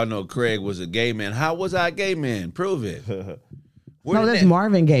 y'all know Craig was a gay man. How was I a gay man? Prove it. Where No, did that's that-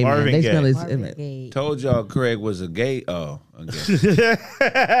 Marvin Gaye. Man. Marvin They Gaye. smell his. Marvin Gaye. Told y'all Craig was a gay. Oh, okay.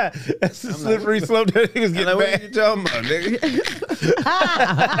 That's the slippery slope that niggas get Like, what back. you talking about, nigga?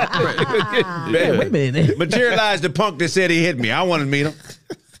 Yeah, wait a minute. Materialized the punk that said he hit me. I want to meet him.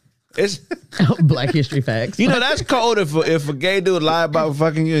 It's Black history facts. that's cold if a gay dude lie about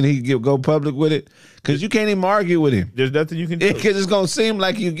fucking you and he go public with it, because you can't even argue with him. There's nothing you can do. Because it's gonna seem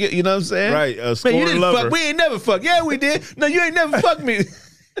like you get, you know what I'm saying? Right, a Man, you scorned didn't lover. fuck. We ain't never fucked. Yeah, we did. No, you ain't never fucked me.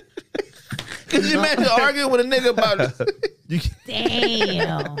 Could you imagine arguing with a nigga about it? You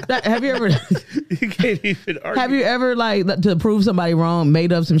can't, Damn. Have you ever? you can't even argue. Have you ever like to prove somebody wrong,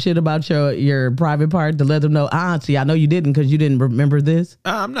 made up some shit about your private part to let them know? See, I know you didn't because you didn't remember this.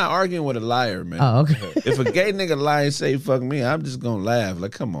 I'm not arguing with a liar, man. Oh, okay. If a gay nigga lie and say fuck me, I'm just gonna laugh.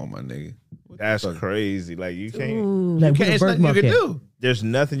 Like, come on, my nigga. That's crazy. Like you can't. Ooh, like Can't, it's nothing you can do. There's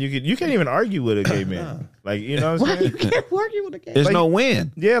nothing you can't even argue with a gay man. Like you know what I'm Why you saying? can't argue with a gay? There's Like- no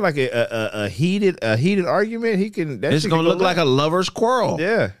win. Yeah, like a heated argument. He can. That It's shit gonna can go look like a lover's quarrel.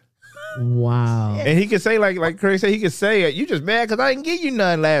 Yeah. Wow. And he could say like Craig said, he could say you just mad because I didn't give you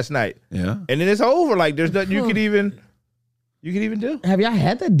none last night. Yeah. And then it's over. Like there's nothing you could even do. Have y'all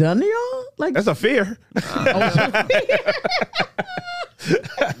had that done to y'all? Like That's a fear.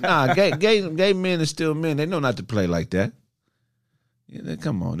 Nah, gay men are still men. They know not to play like that. Yeah,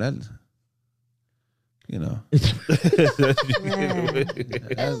 come on, that. You know.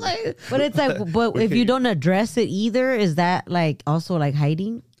 But it's like, but if you don't address it either, is that like also like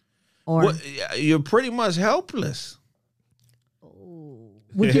hiding? Or Well, you're pretty much helpless.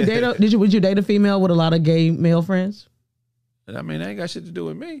 would you date would you date a female with a lot of gay male friends? I mean, that ain't got shit to do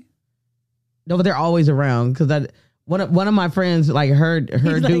with me. No, but they're always around because one of my friends like her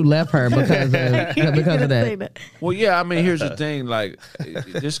dude left her because of that. Well, yeah, I mean, here's the thing. Like,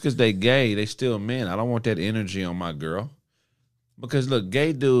 just because they gay, they still men. I don't want that energy on my girl. Because, look,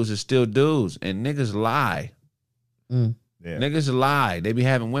 gay dudes are still dudes, and niggas lie. Mm. Yeah. Niggas lie. They be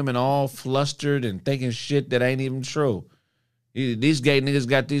having women all flustered and thinking shit that ain't even true. These gay niggas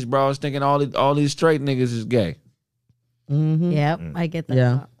got these bras thinking all these straight niggas is gay. Mm-hmm. Yep, I get that.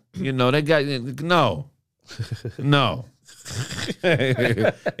 Yeah. You know, they got, no.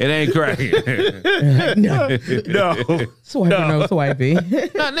 It ain't cracking. No. Swipey.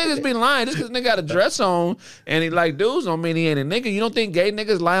 Nah, niggas be lying. Just because nigga got a dress on and he like dudes don't mean he ain't a nigga. You don't think gay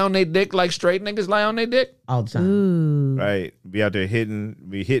niggas lie on their dick like straight niggas lie on their dick? All the time. Ooh. Right. Be out there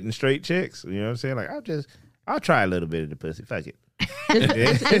hitting straight chicks. You know what I'm saying? Like I'll try a little bit of the pussy. Fuck it.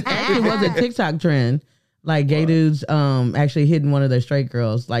 It actually was a TikTok trend. Like gay dudes actually hitting one of their straight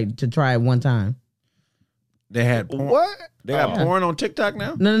girls like to try it one time. They had porn. What? They got porn on TikTok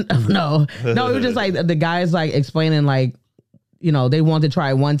now? No. It was just like the guys like explaining like, you know, they want to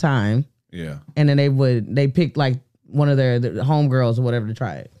try it one time Yeah. and then they picked like one of their homegirls or whatever to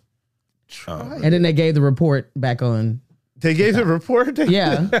try it. And then they gave the report back on. They gave the report?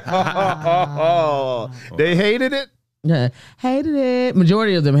 Yeah. They hated it? Yeah. Hated it.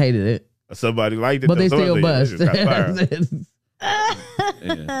 Majority of them hated it. Somebody liked it. But they though. still Somebody bust. just got fired.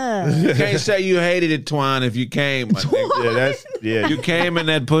 Yeah. You can't say you hated it, Twine, if you came. My nigga. Yeah. You came in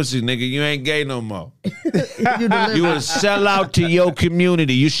that pussy, nigga. You ain't gay no more. You a sell out to your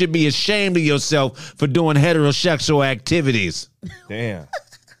community. You should be ashamed of yourself for doing heterosexual activities. Damn.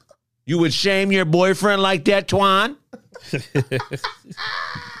 You would shame your boyfriend like that, Twine?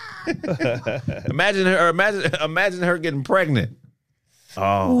 Imagine her getting pregnant.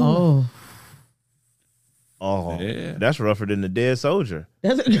 Oh. Yeah. That's rougher than the dead soldier.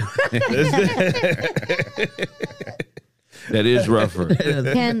 That is rougher.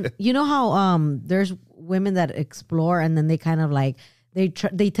 Can you know how there's women that explore and then they kind of like they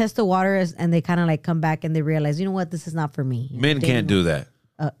test the waters and they kind of like come back and they realize, you know what, this is not for me. Men can't do that.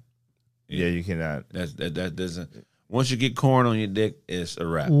 Yeah, you cannot. That doesn't. Once you get corn on your dick, it's a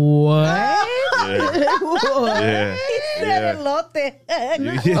wrap. What? Yeah. Yeah. Elote.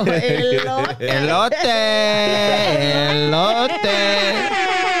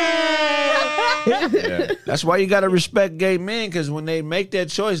 Yeah. That's why you got to respect gay men, because when they make that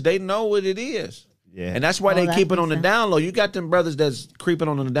choice, they know what it is. Yeah. And that's why they that keep it makes on the sense. down low. You got them brothers that's creeping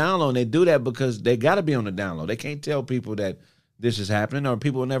on the down low, and they do that because they got to be on the down low. They can't tell people that this is happening, or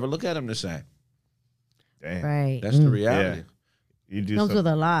people will never look at them the same. Damn. Right. That's the reality. You do Comes with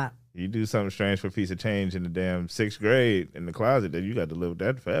something, a lot. you do something strange for a piece of change in the damn 6th grade in the closet, then you got to live with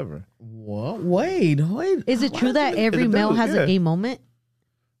that forever. What? Wait. Is it true that every it male does, has yeah. a gay moment?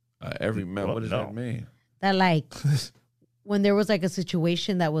 Every man, Well, what does no. that mean? That like when there was like a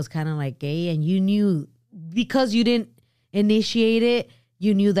situation that was kind of like gay and you knew because you didn't initiate it,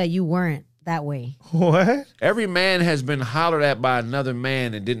 you knew that you weren't that way. What? Every man has been hollered at by another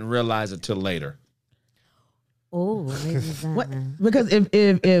man and didn't realize it till later. Oh, maybe that. What? Because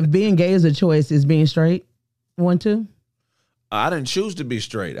if being gay is a choice, is being straight one too? I didn't choose to be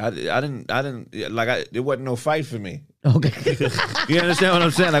straight. I didn't it wasn't no fight for me. Okay. You understand what I'm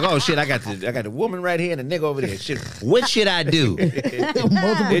saying? Like, oh shit, I got the woman right here and the nigga over there. Shit, what should I do?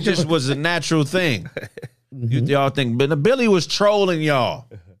 It just was a natural thing. Y'all think Billy was trolling y'all.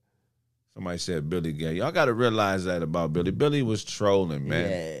 Somebody said Billy gay. Y'all got to realize that about Billy. Billy was trolling, man.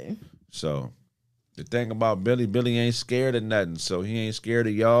 Yeah. So the thing about Billy ain't scared of nothing. So he ain't scared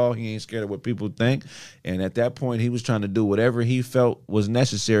of y'all. He ain't scared of what people think. And at that point, he was trying to do whatever he felt was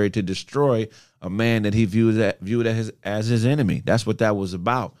necessary to destroy a man that he viewed as his enemy. That's what that was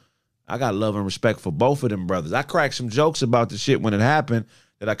about. I got love and respect for both of them brothers. I cracked some jokes about the shit when it happened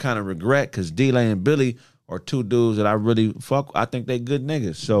that I kind of regret, because D-Lay and Billy are two dudes that I really fuck. I think they good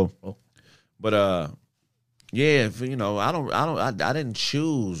niggas. So, but yeah, I didn't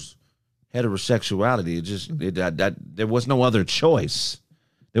choose heterosexuality. It just there was no other choice.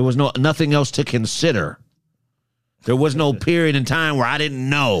 There was nothing else to consider. There was no period in time where I didn't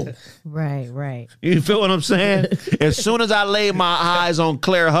know. Right. You feel what I'm saying? As soon as I laid my eyes on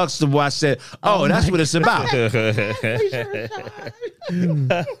Claire Huxtable, I said, oh that's what it's about. Felicia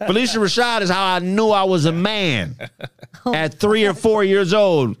Rashad is how I knew I was a man at 3 or 4 years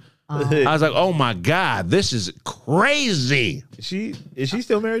old. I was like, oh my God, this is crazy. Is she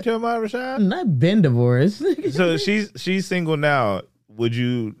still married to Ahmad Rashad? I've been divorced. So she's single now. Would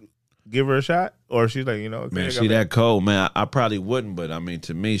you give her a shot, or she's like, okay, Man, I she got that cold, man. I probably wouldn't, but I mean,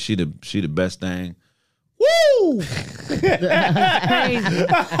 to me, she the best thing. Woo! Crazy.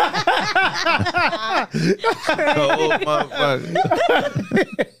 Oh,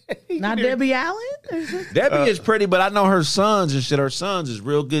 motherfucker. Not Debbie Allen? Debbie is pretty, but I know her sons and shit. Her sons is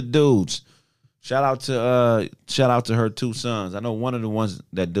real good dudes. Shout out to her 2 sons. I know one of the ones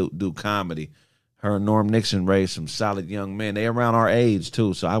that do comedy. Her and Norm Nixon raised some solid young men. They around our age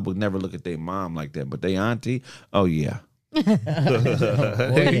too, so I would never look at their mom like that. But they auntie, oh yeah. He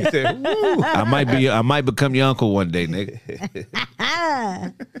said, "Woo." I might become your uncle one day, nigga.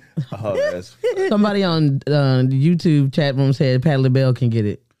 Oh, that's Somebody on YouTube chat room said Patti LaBelle can get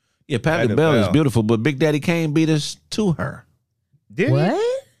it. Yeah, Patti LaBelle is beautiful, but Big Daddy Kane beat us to her. did he? What?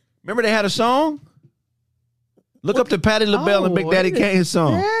 Remember they had a song? Look up the Patti LaBelle and Big Daddy Kane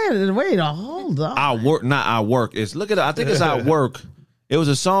song. Yeah, wait, hold on. I work. It's I think it's I work. It was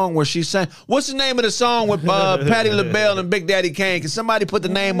a song where she sang. What's the name of the song with Patti LaBelle and Big Daddy Kane? Can somebody put the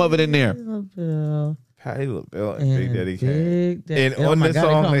name of it in there? Patti LaBelle and Big Daddy Kane. Big Daddy. And Oh on my this God,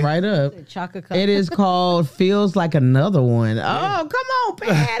 it song, come they- right up. Chaka Cup. It is called "Feels Like Another One." Oh, come on,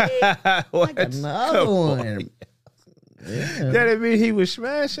 Patty. What? Another one. That didn't mean he was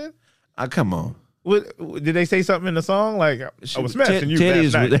smashing. Come on. What, did they say something in the song like I was smashing you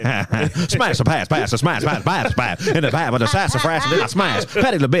Titties last night? smash a pass, smash, in the pass with the sassafras, and then I smash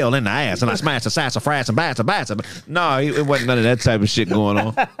Patti LaBelle in the ass, and I smash the sassafras and bass. No, it wasn't none of that type of shit going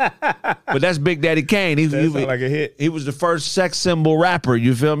on. But that's Big Daddy Kane. He That sound like a hit. He was the first sex symbol rapper.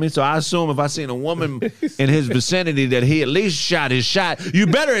 You feel me? So I assume if I seen a woman in his vicinity that he at least shot his shot. You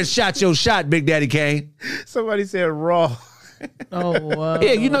better have shot your shot, Big Daddy Kane. Somebody said raw. Oh, wow.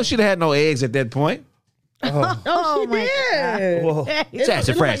 Yeah, you know she'd have had no eggs at that point. Oh, she did. Whoa.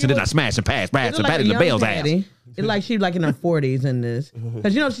 Sassafras, and then I smash and pass, It look and like Patti a young LaBelle's ass. Patty. It's like she's like in her 40s in this.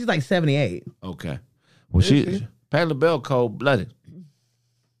 Because she's like 78. Okay. Well, Patti LaBelle cold-blooded.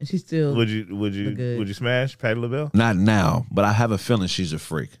 And she's still. Would good. you smash Patti LaBelle? Not now, but I have a feeling she's a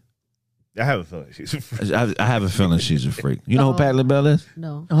freak. I have a feeling she's. I have a feeling she's a freak. You know who Patti LaBelle is?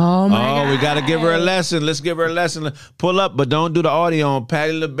 No. Oh, my God. We got to give her a lesson. Let's give her a lesson. Pull up, but don't do the audio on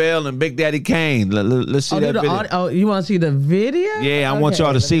Patti LaBelle and Big Daddy Kane. Let's see that video. You want to see the video? Yeah, I want Okay,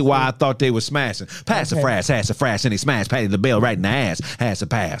 y'all to let me see why I thought they were smashing. Pass a frass, and he smashed Patti LaBelle right in the ass. Has a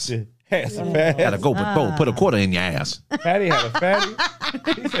pass. Gotta go put a quarter in your ass. Patty had a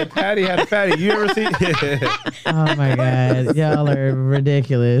fatty. He said Patty had a fatty. You ever see? Oh my God, y'all are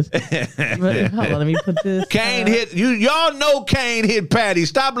ridiculous. But, hold on, let me put this. Kane hit you. Y'all know Kane hit Patty.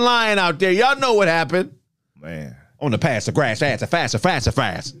 Stop lying out there. Y'all know what happened. Man. On the pass of grass, fast.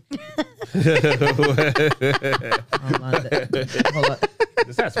 Hold on.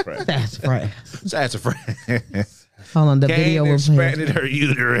 Sassafras. That's right. Sassafras. Hold on, the Kane video we're playing. expanded her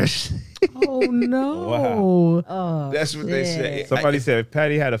uterus. Oh no! Wow. Oh, That's what they say. Somebody said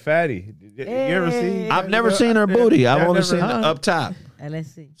Patty had a fatty. You ever see? I've never seen her booty. I've only never- seen her up top. let's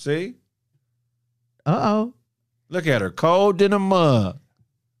see. See? Uh Look at her, cold in the mud.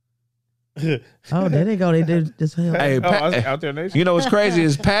 oh. There they go. They did this. Hey, Oh, I was out there nation. you know what's crazy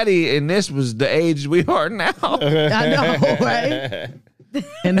is Patty and this was the age we are now. I know, right?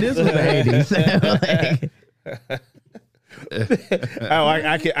 And this was the 80s.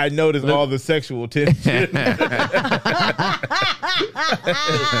 I noticed all the sexual tension. Where's the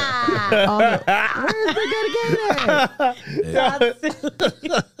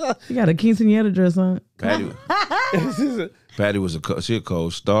You got a quinceañera dress on. Patty was she a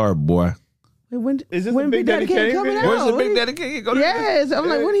cold star, boy. Wait, when Is this when a Big Daddy Kane coming video? out? Where's the What Big is- Daddy King? Go to Yes, I'm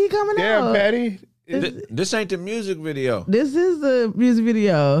like, when he coming Damn, out? Patty. This ain't the music video. This is the music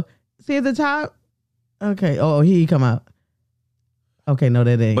video. See at the top? Okay. Oh, he come out. Okay, no,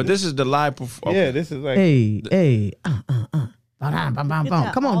 that ain't. But this is the live performance. Yeah, this is like. Hey. Bam, bam, bam,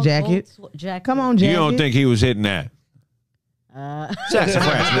 bam. Come on, jacket. Jacket. Come on, jacket. You don't think he was hitting that?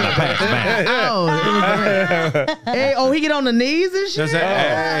 Sassafras in the pass, man. Oh, it was great. Hey, he get on the knees and shit. Just say,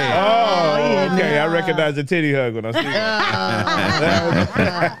 hey. Oh, okay. I recognize the titty hug when I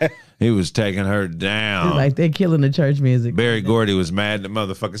see it. He was taking her down. Like they killing the church music. Barry Gordy was mad at the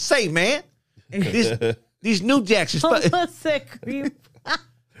motherfucker. Say, man, these New Jacks is Almost said cream.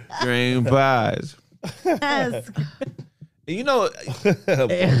 Green pies. You know,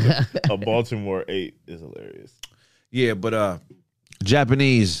 A Baltimore 8 is hilarious. yeah, but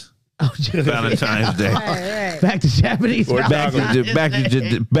Japanese Oh, Valentine's Day. Right. back to Japanese. Or Back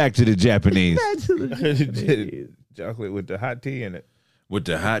to the Japanese Chocolate with the hot tea in it. with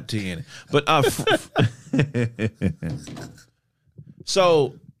the hot tea in it. But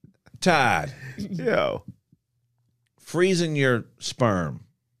so, Todd, Yo. freezing your sperm.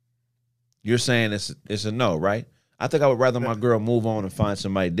 You're saying it's a no, right? I think I would rather my girl move on and find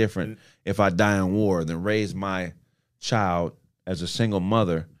somebody different if I die in war than raise my child as a single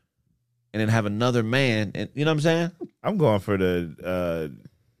mother and then have another man. And you know what I'm saying? I'm going for the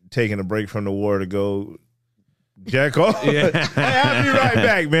taking a break from the war to go jack off. Yeah. Hey, I'll be right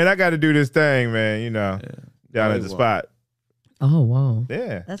back, man. I got to do this thing, man. You know, down at the spot. Oh wow.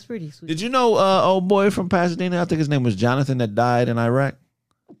 Yeah. That's pretty sweet. Did you know old boy from Pasadena? I think his name was Jonathan that died in Iraq.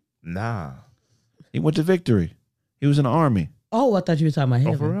 Nah. He went to Victory. He was in the army. Oh, I thought you were talking about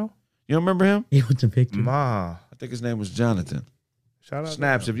him. Oh, for real? You don't remember him? He went to victory. Ma. I think his name was Jonathan. Shout out.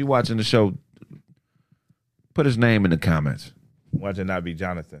 Snaps, if you're watching the show, put his name in the comments. Watch it not be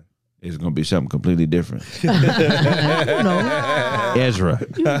Jonathan. It's going to be something completely different. You know, Ezra.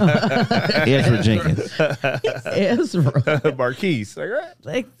 Ezra Jenkins. Ezra. Marquise. Like, right?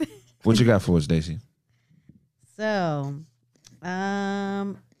 Like, What you got for us, Stacey? so,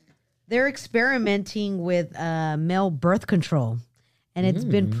 they're experimenting with male birth control, and it's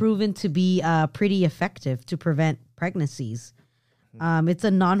been proven to be pretty effective to prevent pregnancies. It's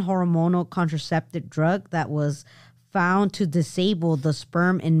a non-hormonal contraceptive drug that was found to disable the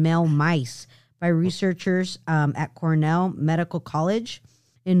sperm in male mice by researchers at Cornell Medical College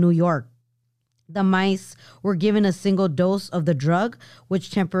in New York. The mice were given a single dose of the drug, which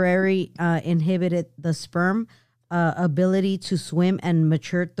temporarily inhibited the sperm ability to swim and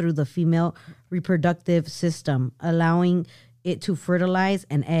mature through the female reproductive system, allowing it to fertilize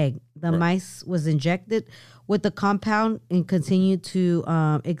an egg. The mice was injected with the compound and continued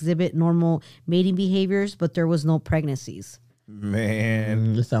to exhibit normal mating behaviors, but there was no pregnancies.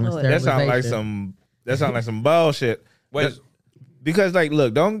 Man. That sounds like That sounds like sterilization. some bullshit. Wait. Because like,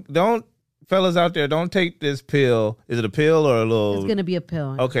 look, don't fellas out there, don't take this pill. Is it a pill or a little? It's gonna be a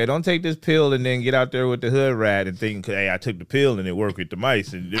pill. Okay, don't take this pill and then get out there with the hood rat and think, hey, I took the pill and it worked with the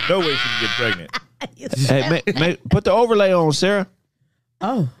mice, and there's no way she can get pregnant. Hey, put the overlay on, Sarah.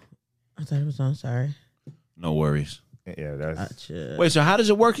 Oh, I thought it was on. Sorry. No worries. Yeah, that's Gotcha. Wait, so how does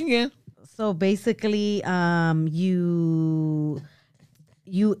it work again? So basically,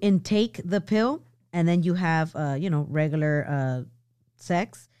 you intake the pill, and then you have regular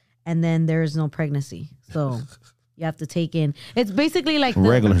sex, and then there's no pregnancy. So you have to take in. It's basically like the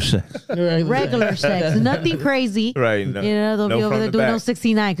Regular sex. regular sex, nothing crazy. right. No, They'll no be over from there the doing back. no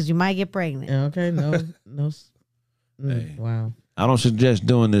 69 because you might get pregnant. Yeah, okay. No. Hey. Wow. I don't suggest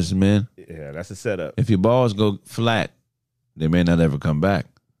doing this, man. Yeah, that's a setup. If your balls go flat, they may not ever come back.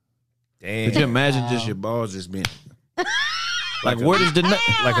 Damn. Could you imagine just your balls just being like where does the nut?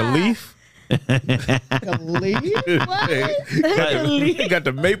 Like a leaf? You got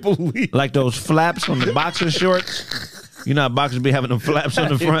the maple leaf. Like those flaps on the boxer shorts. You know how boxers be having them flaps on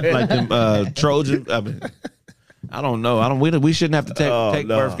the front like them Trojan. I mean, I don't know. We shouldn't have to take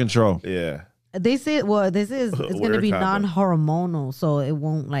no. birth control. Yeah. They say it's going Wear to a be condom. non-hormonal, so it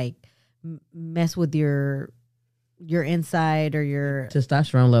won't like mess with your inside or your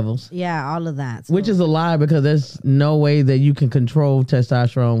Testosterone levels. all of that. Which So- is a lie because there's no way that you can control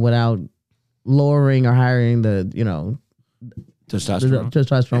testosterone without lowering or hiring the Testosterone.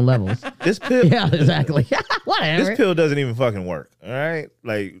 testosterone levels. This pill Yeah, exactly. Whatever. this pill doesn't even fucking work. All right?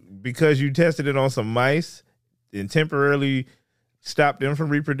 Like, because you tested it on some mice and temporarily stopped them from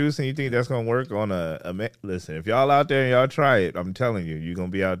reproducing, you think that's gonna work on listen, if y'all out there and y'all try it, I'm telling you, you're gonna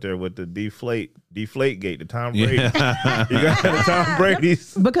be out there with the deflate gate, the Tom Brady. You got the Tom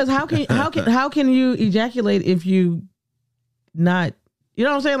Brady's. Because how can you ejaculate if you not, you know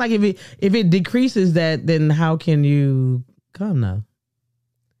what I'm saying? Like if it decreases that, then how can you come now?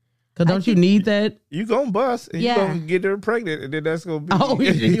 Because don't you need that? You gonna bust and Yeah. you gonna get her pregnant, and then that's gonna be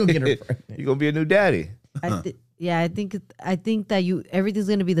You'll get her pregnant. You're gonna be a new daddy. I think that everything's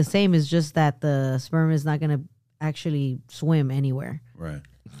gonna be the same. It's just that the sperm is not gonna actually swim anywhere. Right.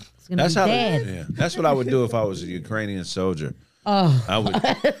 It's gonna be dead. Yeah. That's what I would do if I was a Ukrainian soldier. Oh,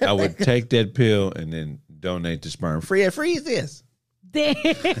 I would take that pill and then donate the sperm. Freeze this. a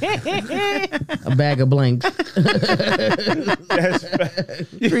bag of blanks.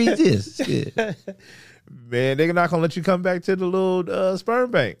 Freeze this. Yeah. Man, they're not gonna let you come back to the little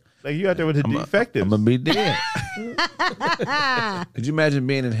sperm bank. Like you out there with the defectives. I'm gonna be dead. Could you imagine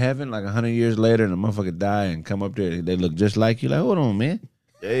being in heaven like 100 years later and a motherfucker die and come up there? They look just like you. Like, hold on, man,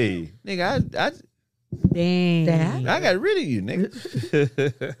 Hey, nigga, Dang. Dad? I got rid of you, nigga.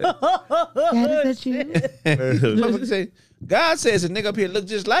 Dad, is that you? Motherfucker say, God says a nigga up here look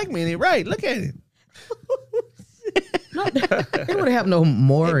just like me, and he right. Look at him. They would have no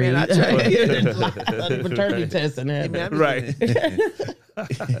more Hey, man, I tried. paternity test in Hey, that. man, right.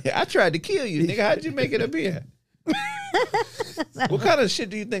 I tried to kill you, nigga. How'd you make it up here? What kind of shit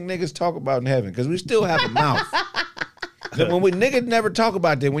do you think niggas talk about in heaven? Because we still have a mouth. When we niggas never talk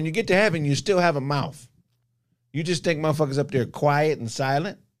about that, when you get to heaven, you still have a mouth. You just think motherfuckers up there quiet and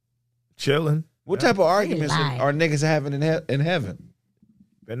silent? Chilling. What type of arguments lie. are niggas having in heaven?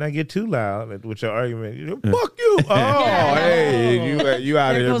 Better not get too loud with your argument. You know, fuck you. Oh, hey, you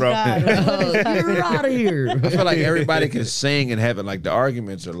out of here, bro. You're out of here. I feel like everybody can sing in heaven. Like the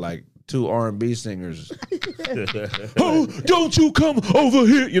arguments are like two R&B singers. Oh, don't you come over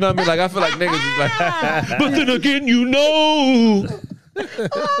here. You know what I mean? Like I feel like niggas is like, but then again, you know,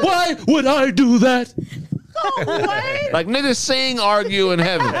 why would I do that? Like niggas sing, argue in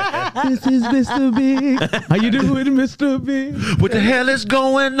heaven. This is Mr. Big. How you doing, Mr. Big? What the hell is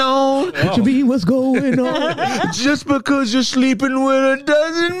going on? What you mean, what's going on? Just because you're sleeping with her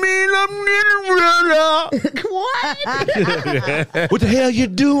doesn't mean I'm getting rid of. What? What the hell you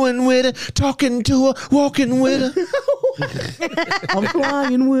doing with her? Talking to her, walking with her. I'm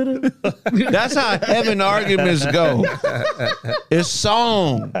flying with her. That's how heaven arguments go. It's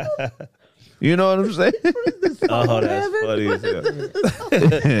song. You know what I'm saying? Oh, that's funny as hell.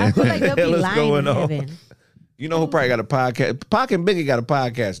 I feel like they'll be Hell is lying going in on? heaven. You know who probably got a podcast? Pac and Biggie got a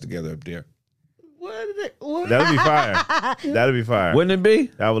podcast together up there. That'd be fire. That'd be fire. Wouldn't it be?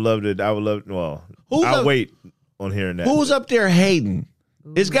 I would love to. Well, Who's I'll up- wait on hearing that. Who's up there hating?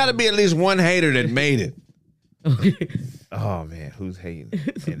 It's got to be at least one hater that made it. Oh man, who's hating?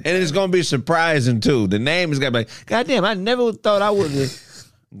 And it's going to be surprising too. The name is going to be like, God damn, I never thought I would.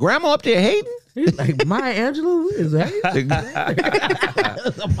 Grandma up there hating? Like Maya Angelou is that?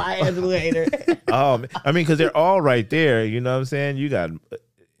 A Maya Angelou hater. Oh, man. I mean, because they're all right there. You know what I'm saying? You got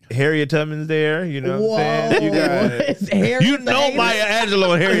Harriet Tubman's there. You know what I'm saying? You got You know Maya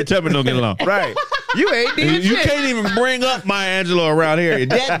Angelou and Harriet Tubman don't get along. right. You ain't did You shit. can't even bring up Maya Angelou around here.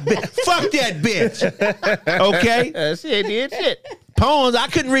 Fuck that bitch. Okay? She ain't did shit. Poems, I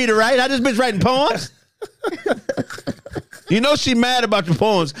couldn't read it right. I just bitch writing poems. You know she mad about your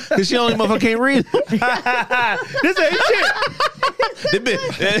poems because she only motherfucker can't read. This ain't shit.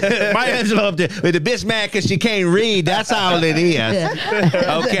 Maya Angelou up there. But the bitch mad because she can't read. That's all it is.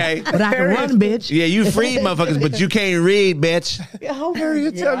 Okay. But I can run, bitch. Yeah, you free motherfuckers, but you can't read, bitch.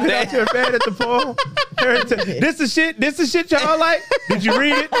 Harriet Tubman out there mad at the poem. Harriet Tubman. This the shit. This the shit y'all like. Did you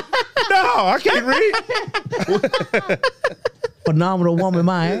read it? No, I can't read. Phenomenal woman,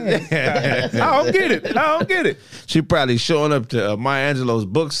 my ass. I don't get it. I don't get it. She probably showing up to Maya Angelou's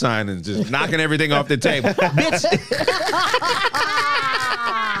book signing, just knocking everything off the table. Bitch,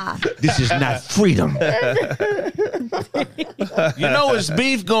 this is not freedom. You know it's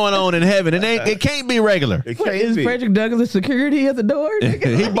beef going on in heaven. It can't be regular. It What, can't is be. Frederick Douglass security at the door?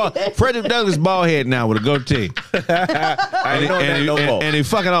 Frederick Douglass bald head now with a goatee. I ain't doing that no more. And he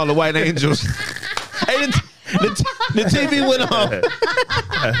fucking all the white angels. Hey, the TV went off.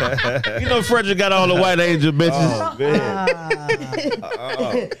 You know Frederick got all the white angel bitches. Oh,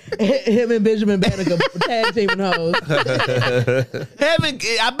 man. Him and Benjamin Banneker tag teaming hoes. Heaven,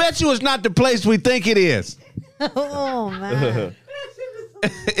 I bet you it's not the place we think it is. Oh man.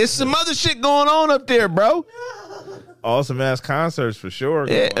 It's some other shit going on up there, bro. Awesome ass concerts for sure.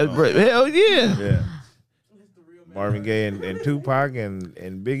 Yeah, hell yeah. Yeah. Marvin Gaye and Tupac and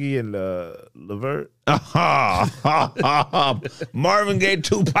Biggie and Levert. Marvin Gaye,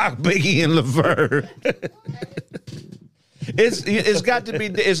 Tupac, Biggie, and Levert. It's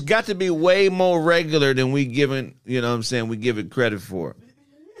got to be way more regular than we giving, you know what I'm saying, we give it credit for.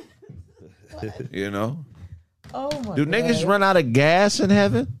 You know? Oh my Do niggas run out of gas in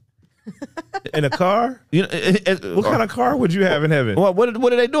heaven? In a car? You know, What kind of car would you have in heaven? what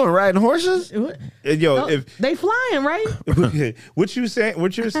are they doing? Riding horses? What? Yo, No, if they flying, right? what you're saying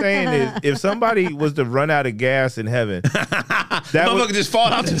is if somebody was to run out of gas in heaven, that Motherfucker would, just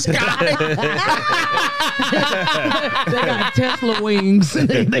fall out the sky. They got Tesla wings.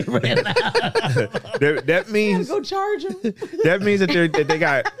 They ran out. that means Go charge them. that means that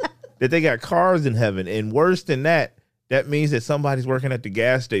they got cars in heaven, and worse than that means that somebody's working at the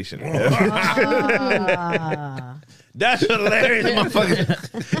gas station. Ah. That's hilarious,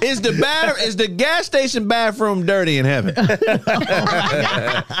 motherfucker. Is the gas station bathroom dirty in heaven?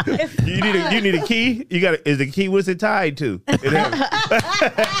 You need a key. Is the key, what's it tied to? They got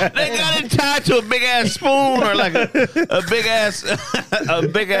it tied to a big ass spoon or like a big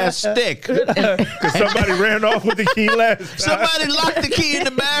ass stick. Because somebody ran off with the key last time. Somebody locked the key in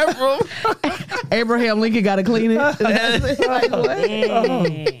the bathroom. Abraham Lincoln got to clean it. That's it. Like,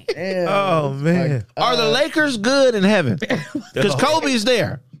 what? Oh man, Are the Lakers good in heaven? Because Kobe's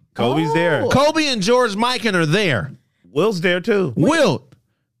there. Kobe's there. Kobe and George Mikan are there. Will's there too. Wilt.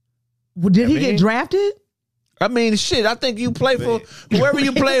 Well, did he mean- get drafted? I mean, shit. I think you play for whoever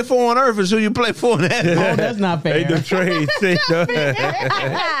you play for on earth is who you play for in heaven. Oh, that's not fair. Ain't no trade.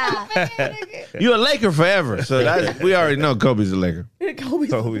 You're a Laker forever. So we already know Kobe's a Laker.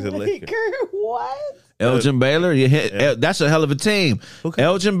 Kobe's a Laker. What? Elgin Baylor, that's a hell of a team.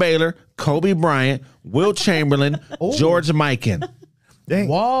 Elgin Baylor, Kobe Bryant, Wilt Chamberlain, George Mikan. Dang.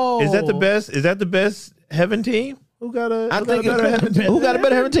 Whoa. Is that the best heaven team? Who got a? I think better heaven team? who got a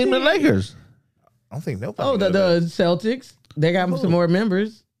better heaven team than the Lakers? I don't think nobody. Oh, the Celtics. They got some more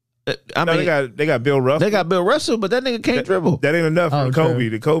members. I No, mean, they got Bill Russell. they got Bill Russell, but that nigga can't dribble. That ain't enough Oh, for true. Kobe.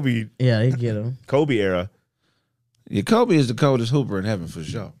 The Kobe Yeah, they get them. era. Yeah, Kobe is the coldest hooper in heaven for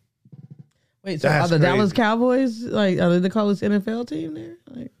sure. Wait, so That's are the Dallas crazy. Cowboys like are they the coolest NFL team there?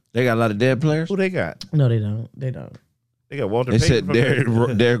 Like, They got a lot of dead players. Who they got? no, they don't. They don't. They got Walter. They Payton said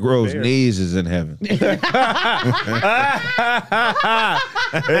from Derrick Rose' Bears. knees is in heaven.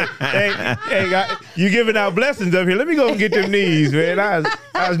 hey, you giving out blessings up here. Let me go and get them knees, man. I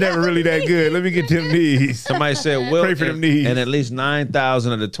was never really that good. Let me get them knees. Somebody said Wilt Pray for them knees. and at least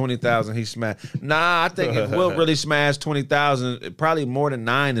 9,000 of the 20,000 he smashed. Nah, I think if Wilt really smashed 20,000, probably more than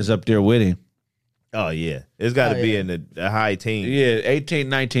 9 is up there with him. Oh yeah, it's got to be in the high teens. Yeah, 18,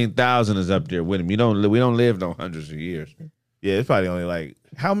 19,000 is up there with him. We don't live no hundreds of years. Yeah, it's probably only like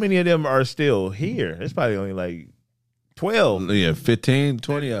how many of them are still here? It's probably only like 12. Yeah, 15,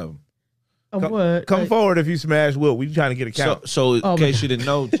 20 of them. Of what? Come Like, forward if you smash Wilt. We trying to get a count. So in Oh, case you didn't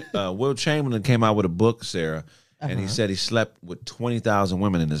know, Wilt Chamberlain came out with a book, Sarah, and he said he slept with 20,000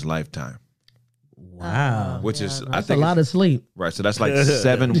 women in his lifetime, Wow. which is I That's a think lot of sleep. right. So that's like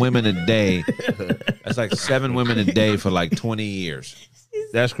 7 women a day. That's like 7 women a day for like 20 years.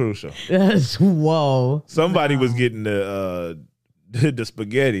 That's crucial. That's whoa. Somebody was getting the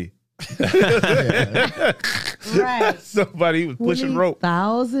spaghetti. Right. Somebody was pushing rope.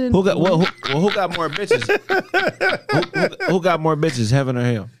 1,000. Who got who got more bitches? who got more bitches, heaven or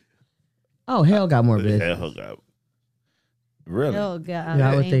hell? Oh, hell got more bitches. Hell got. Really? Oh God.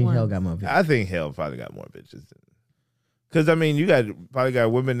 Yeah, I would ain't think one. hell got more bitches. I think hell probably got more bitches. Because I mean, you probably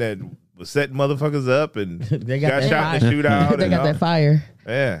got women that was setting motherfuckers up and They got that shot in the fire. shootout. They and got all. that fire.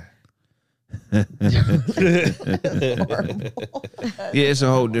 Yeah. Yeah, it's a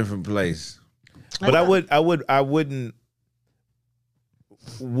whole different place. But I wouldn't.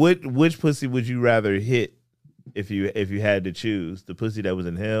 Which pussy would you rather hit if you had to choose? The pussy that was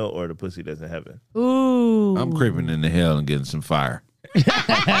in hell or the pussy that's in heaven? Ooh. I'm creeping into hell and getting some fire.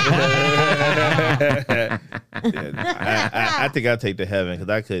 I think I'd take the heaven because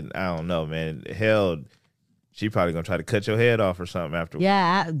I couldn't. I don't know, man. Hell, she probably gonna try to cut your head off or something after.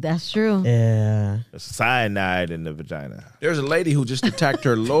 Yeah, that's true. Yeah. Cyanide in the vagina. There's a lady who just attacked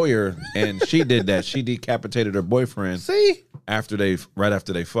her lawyer, and she did that. She decapitated her boyfriend See? right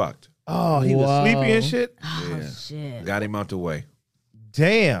after they fucked. Oh, he was Whoa. sleepy and shit. Oh shit. Got him out the way.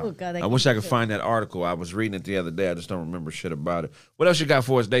 Damn. Oh, God, I wish I could find that article. I was reading it the other day. I just don't remember shit about it. What else you got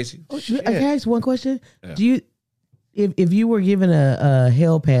for us, Daisy? Can I ask one question? Do you, if you were given a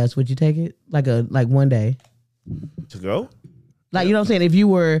hell pass, would you take it? Like one day? To go? Like, you know what I'm saying? If you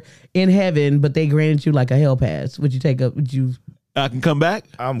were in heaven, but they granted you like a hell pass, would you I can come back.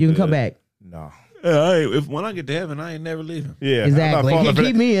 you can come back? No. When I get to heaven, I ain't never leaving. Yeah, Exactly. I'm not falling for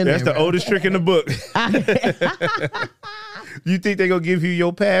Keep that. me in That's there, the bro. oldest trick in the book. You think they gonna give you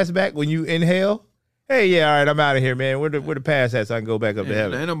your pass back when you inhale? Hey, yeah, all right, I'm out of here, man. Where the pass at so I can go back up to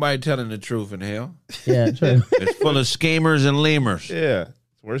heaven? Ain't nobody telling the truth in hell. Yeah, true. It's full of schemers and lemurs. Yeah,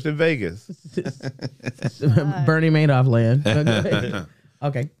 it's worse than Vegas. Bernie Madoff land. Go ahead.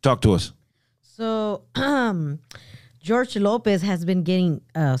 Okay. Talk to us. So, George Lopez has been getting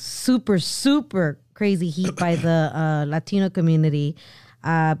super, super crazy heat by the Latino community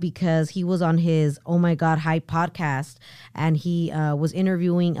because he was on his Oh My God Hype podcast and he was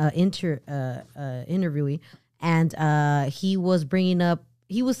interviewing interviewee, and he was bringing up.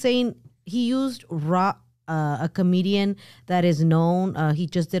 He was saying he used a comedian that is known. He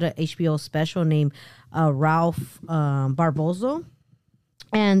just did a HBO special named Ralph Barbozo.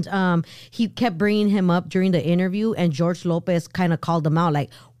 And he kept bringing him up during the interview, and George Lopez kind of called him out, like,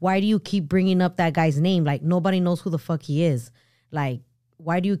 why do you keep bringing up that guy's name? Like, nobody knows who the fuck he is. Like,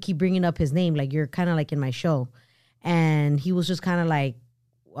 why do you keep bringing up his name? Like, you're kind of like in my show. And he was just kind of like,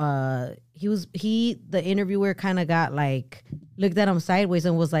 the interviewer kind of got like, looked at him sideways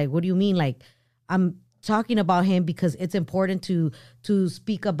and was like, what do you mean? Like, I'm talking about him because it's important to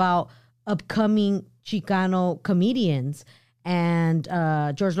speak about upcoming Chicano comedians. And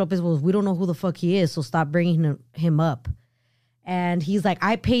George Lopez was, we don't know who the fuck he is, so stop bringing him up. And he's like,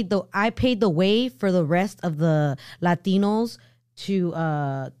 I paid the way for the rest of the Latinos to,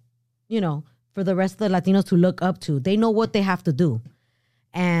 for the rest of the Latinos to look up to. They know what they have to do.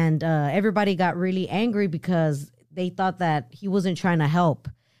 And everybody got really angry because they thought that he wasn't trying to help,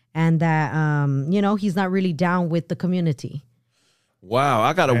 and that he's not really down with the community. Wow,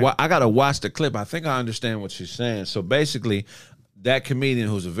 I gotta watch the clip. I think I understand what she's saying. So basically, that comedian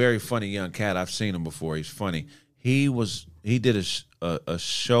who's a very funny young cat, I've seen him before. He's funny. He did a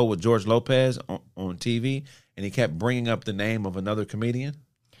show with George Lopez on TV, and he kept bringing up the name of another comedian.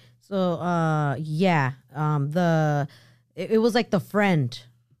 So it was like the friend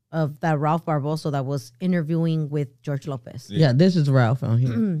of that Ralph Barbosa that was interviewing with George Lopez. Yeah, this is Ralph on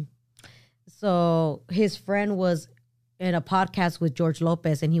here. So his friend was in a podcast with George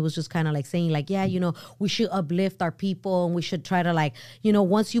Lopez, and he was just kind of like saying like, yeah, we should uplift our people, and we should try to like,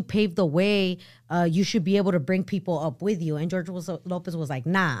 once you pave the way, you should be able to bring people up with you. And George Lopez was like,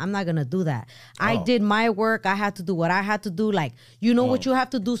 nah, I'm not going to do that. I did my work. I had to do what I had to do. Like, what you have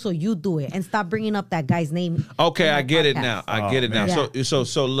to do, so you do it, and stop bringing up that guy's name. Okay, I get it now. I get it now. Yeah.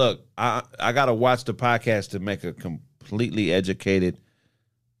 So look, I got to watch the podcast to make a completely educated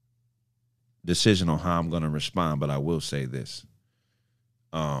decision on how I'm going to respond, but I will say this.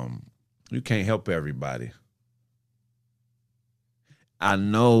 You can't help everybody. I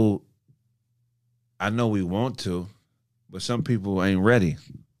know we want to, but some people ain't ready.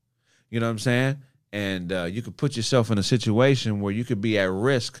 You know what I'm saying? And you could put yourself in a situation where you could be at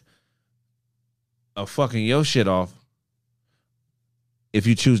risk of fucking your shit off if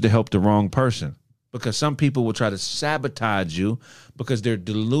you choose to help the wrong person. Because some people will try to sabotage you because they're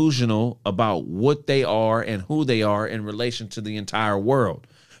delusional about what they are and who they are in relation to the entire world.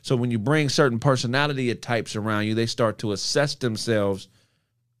 So when you bring certain personality types around you, they start to assess themselves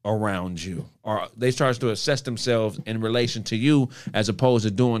around you, or they start to assess themselves in relation to you, as opposed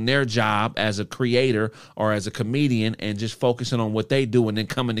to doing their job as a creator or as a comedian and just focusing on what they do and then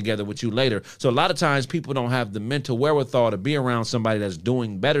coming together with you later. So a lot of times people don't have the mental wherewithal to be around somebody that's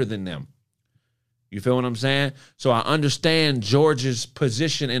doing better than them. You feel what I'm saying? So I understand George's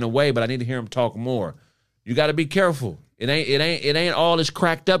position in a way, but I need to hear him talk more. You got to be careful. It ain't all it's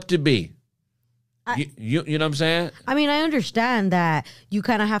cracked up to be. You know what I'm saying? I mean, I understand that you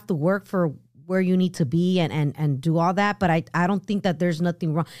kind of have to work for where you need to be and do all that, but I don't think that there's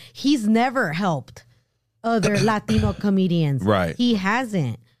nothing wrong. He's never helped other Latino comedians. Right. He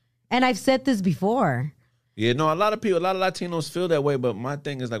hasn't. And I've said this before. Yeah, no, a lot of Latinos feel that way, but my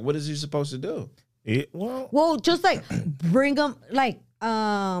thing is like, what is he supposed to do? Well, just like bring them, like,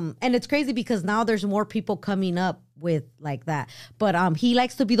 and it's crazy because now there's more people coming up with like that. But he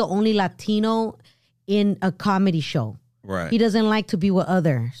likes to be the only Latino in a comedy show. Right. He doesn't like to be with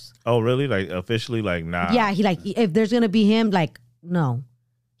others. Oh, really? Like officially? Like, nah. Yeah, he like, if there's gonna be him, like, no,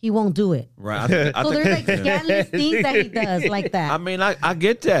 he won't do it. Right. So there's like scandalous things that he does like that. I mean, I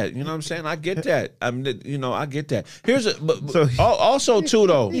get that. You know what I'm saying? I get that. I mean, I get that. Here's So- also too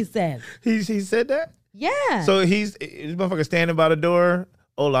though. He said, He said that? yeah. So this motherfucker standing by the door.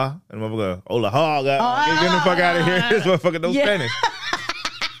 Hola. And the motherfucker, hola, get him the fuck out of here. This motherfucker knows Yeah. Spanish.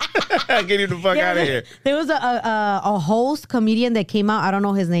 Get him the fuck out of here. There was a host comedian that came out. I don't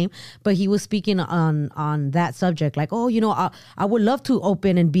know his name, but he was speaking on that subject. Like, I would love to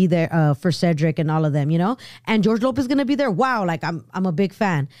open and be there for Cedric and all of them, And George Lopez is gonna be there. Wow, like I'm a big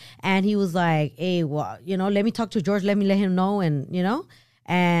fan. And he was like, hey, well, let me talk to George. Let him know, and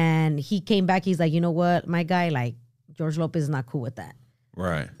And he came back. He's like, you know what, my guy, like George Lopez is not cool with that.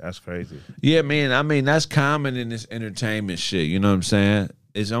 Right. That's crazy. Yeah, man. I mean, that's common in this entertainment shit. You know what I'm saying?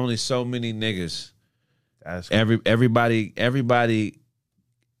 It's only so many niggas. That's crazy. Everybody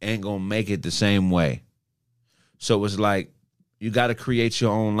ain't gonna make it the same way. So it's like you got to create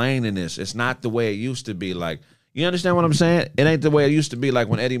your own lane in this. It's not the way it used to be. Like, you understand what I'm saying? It ain't the way it used to be. Like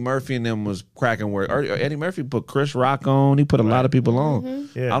when Eddie Murphy and them was cracking work. Or Eddie Murphy put Chris Rock on. He put a lot of people on.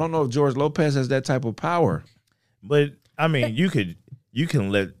 Yeah. I don't know if George Lopez has that type of power. But I mean, you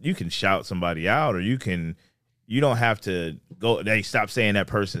can shout somebody out, or you don't have to go, hey, stop saying that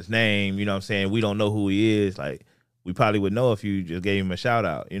person's name. You know what I'm saying? We don't know who he is. Like, we probably would know if you just gave him a shout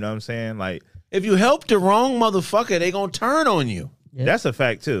out. You know what I'm saying? Like, If you help the wrong motherfucker, they gonna turn on you. that's a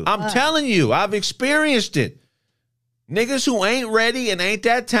fact too. I'm telling you, I've experienced it. Niggas who ain't ready and ain't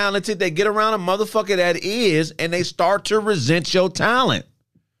that talented, they get around a motherfucker that is, and they start to resent your talent.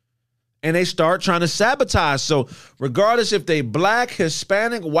 And they start trying to sabotage. So regardless if they black,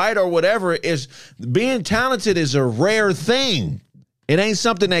 Hispanic, white, or whatever, is being talented is a rare thing. It ain't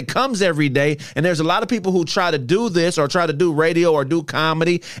something that comes every day. And there's a lot of people who try to do this or try to do radio or do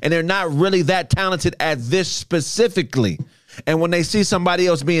comedy, and they're not really that talented at this specifically. And when they see somebody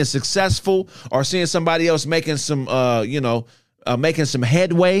else being successful or seeing somebody else making some, making some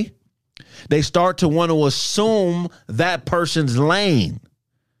headway, they start to want to assume that person's lane.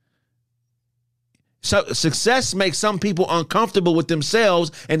 So success makes some people uncomfortable with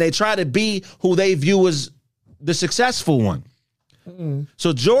themselves, and they try to be who they view as the successful one.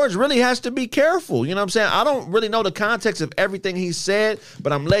 So George really has to be careful. You know what I'm saying? I don't really know the context of everything he said,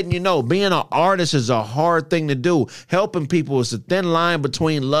 but I'm letting you know, being an artist is a hard thing to do. Helping people is a thin line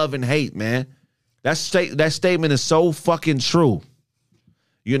between love and hate, man. That statement is so fucking true.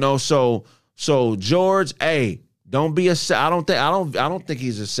 You know, so George, hey, don't be a. I don't think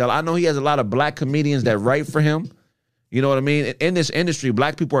he's a seller. I know he has a lot of black comedians that write for him. You know what I mean? In this industry,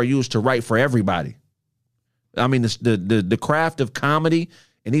 black people are used to write for everybody. I mean, the craft of comedy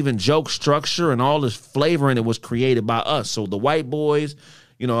and even joke structure and all this flavor in it was created by us. So the white boys,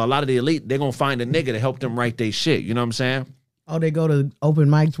 you know, a lot of the elite, they're gonna find a nigga to help them write their shit. You know what I'm saying? Oh, they go to open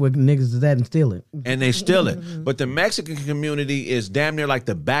mics with niggas is that and steal it. And they steal it. But the Mexican community is damn near like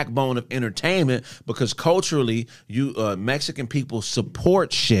the backbone of entertainment because culturally, Mexican people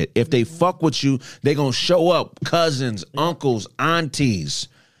support shit. If they fuck with you, they gonna show up. Cousins, uncles, aunties.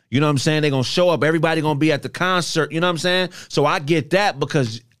 You know what I'm saying? They gonna show up. Everybody gonna be at the concert. You know what I'm saying? So I get that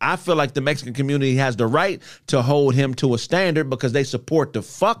because I feel like the Mexican community has the right to hold him to a standard because they support the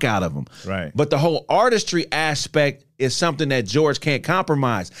fuck out of him. Right. But the whole artistry aspect is something that George can't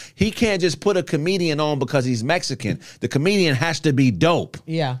compromise. He can't just put a comedian on because he's Mexican. The comedian has to be dope.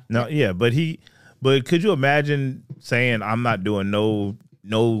 Yeah. No, yeah, but could you imagine saying I'm not doing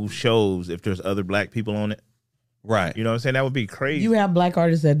no shows if there's other black people on it? Right. You know what I'm saying? That would be crazy. You have black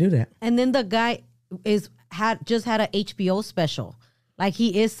artists that do that. And then the guy just had a HBO special. Like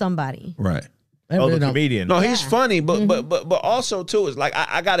he is somebody. Right. Oh, the comedian. No, he's funny, but also too is like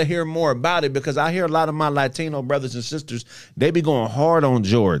I got to hear more about it because I hear a lot of my Latino brothers and sisters, they be going hard on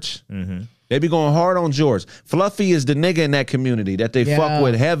George. Mm-hmm. They be going hard on George. Fluffy is the nigga in that community that they fuck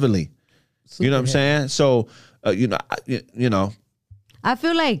with heavily. Super you know what I'm saying? So you know, I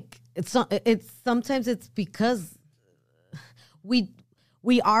feel like it's sometimes it's because we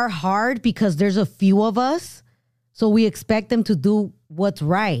are hard because there's a few of us, so we expect them to do what's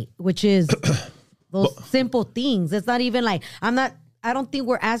right, which is those simple things. It's not even like I don't think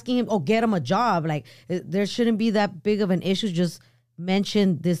we're asking him, get him a job. Like there shouldn't be that big of an issue. Just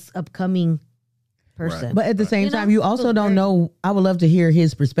mention this upcoming person. Right. But at the same time, know? you also don't know. I would love to hear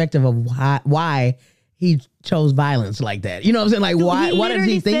his perspective of why he chose violence like that. You know what I'm saying? Like, Dude, why does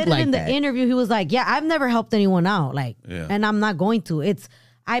he think like in that? the interview, he was like, yeah, I've never helped anyone out. Like, and I'm not going to.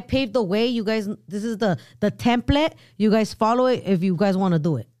 I paved the way. You guys, this is the template. You guys follow it if you guys want to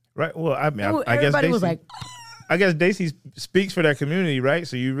do it. Right. Well, I mean, I guess Everybody Daisy, was like, I guess Daisy speaks for that community, right?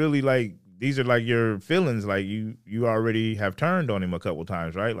 So you really like, these are like your feelings. Like you already have turned on him a couple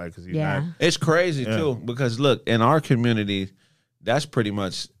times, right? Like, cause he's not. It's crazy too because look, in our community, that's pretty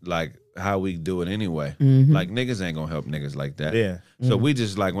much like how we do it anyway. Like niggas ain't gonna help niggas like that. Yeah. So we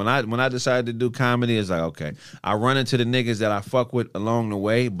just like when I decided to do comedy, it's like okay, I run into the niggas that I fuck with along the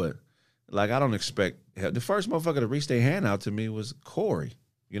way, but like I don't expect the first motherfucker to reach their hand out to me was Corey.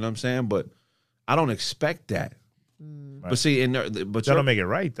 You know what I'm saying? But I don't expect that. But see, but That don't make it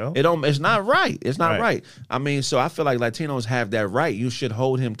right though. it's not right. It's not Right. right. I mean, so I feel like Latinos have that right. You should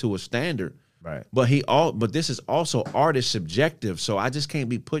hold him to a standard. Right. But this is also artist subjective. So I just can't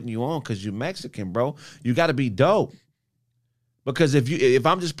be putting you on because you're Mexican, bro. You got to be dope. Because if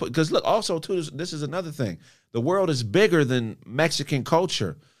I'm just because look, also too, this is another thing. The world is bigger than Mexican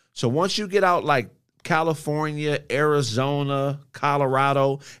culture. So once you get out like California, Arizona,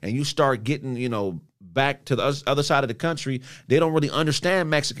 Colorado, and you start getting, back to the other side of the country, they don't really understand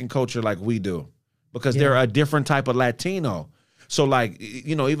Mexican culture like we do because they're a different type of Latino. So like,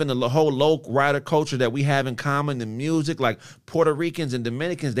 even the whole low rider culture that we have in common, the music, like Puerto Ricans and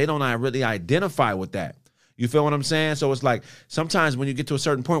Dominicans, they don't really identify with that. You feel what I'm saying? So it's like sometimes when you get to a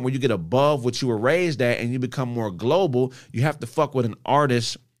certain point where you get above what you were raised at and you become more global, you have to fuck with an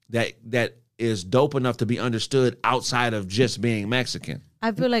artist that is dope enough to be understood outside of just being Mexican.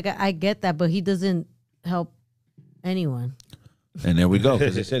 I feel like I get that, but he doesn't help Anyone. And there we go.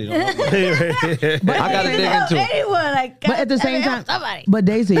 Because he said he don't know. I gotta dig into it. Anyone. Like, But at the same time, somebody. but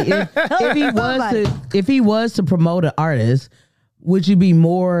Daisy, if he was to promote an artist, would you be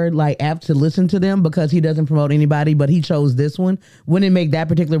more like apt to listen to them because he doesn't promote anybody, but he chose this one? Wouldn't it make that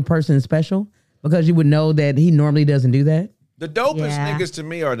particular person special because you would know that he normally doesn't do that? The dopest Yeah. niggas to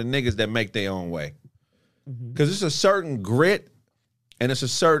me are the niggas that make their own way. Because it's a certain grit and it's a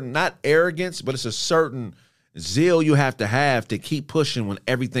certain, not arrogance, but it's a certain zeal you have to keep pushing when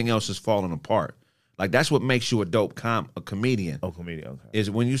everything else is falling apart. Like that's what makes you a dope a comedian. Oh, comedian. Okay. Is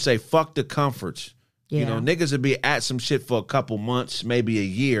when you say fuck the comforts. You know, niggas would be at some shit for a couple months, maybe a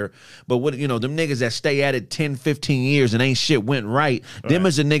year. But what them niggas that stay at it 10, 15 years and ain't shit went right, them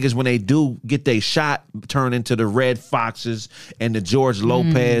is the niggas when they do get they shot turn into the Red Foxes and the George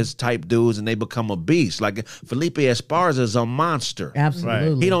Lopez type dudes and they become a beast. Like Felipe Esparza is a monster.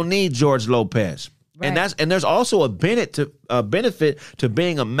 Absolutely. He don't need George Lopez. Right. And there's also a benefit to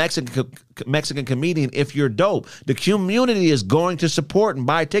being a Mexican comedian if you're dope. The community is going to support and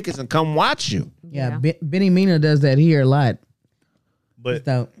buy tickets and come watch you. Yeah, Benny Mina does that here a lot. But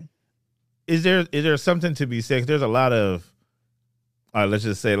So, is there something to be said? There's a lot of, let's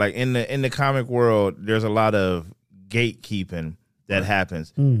just say, like in the comic world, there's a lot of gatekeeping that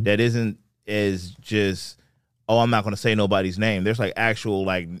happens that isn't as just, oh, I'm not going to say nobody's name. There's like actual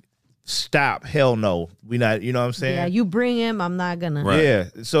like, stop, hell no, we not. You know what I'm saying? Yeah, you bring him, I'm not gonna. Right. Yeah.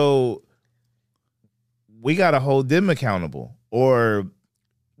 So we got to hold them accountable, or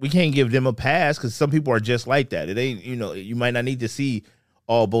we can't give them a pass because some people are just like that. It ain't, you might not need to see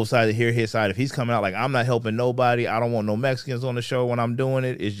all both sides to hear his side. If he's coming out like, I'm not helping nobody, I don't want no Mexicans on the show when I'm doing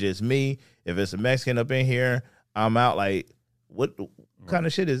it, it's just me. If it's a Mexican up in here, I'm out. Like, what kind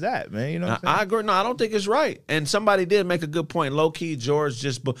of shit is that, man? You know what I'm saying? I agree. No, I don't think it's right. And somebody did make a good point. Low key, George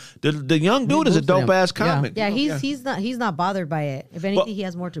the young dude is a dope ass comic. Yeah, he's not bothered by it. If anything, he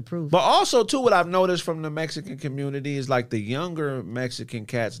has more to prove. But also, too, what I've noticed from the Mexican community is like the younger Mexican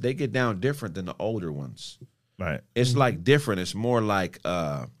cats, they get down different than the older ones. Right. It's like different. It's more like,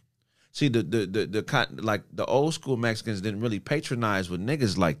 see, the old school Mexicans didn't really patronize with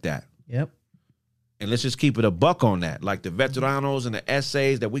niggas like that. yep. And let's just keep it a buck on that. Like the veteranos and the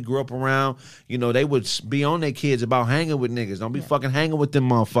essays that we grew up around, they would be on their kids about hanging with niggas. Don't be fucking hanging with them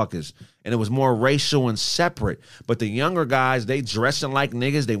motherfuckers. And it was more racial and separate. But the younger guys, they dressing like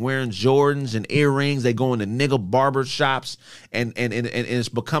niggas. They wearing Jordans and earrings. They going to nigga barber shops. And it's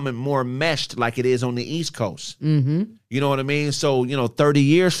becoming more meshed like it is on the East Coast. Mm-hmm. You know what I mean? So, 30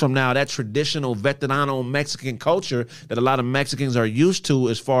 years from now, that traditional veterano Mexican culture that a lot of Mexicans are used to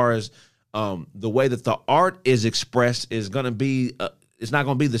as far as the way that the art is expressed is going to be, it's not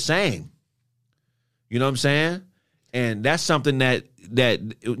going to be the same. You know what I'm saying? And that's something that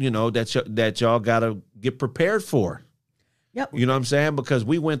y'all got to get prepared for. Yep. You know what I'm saying? Because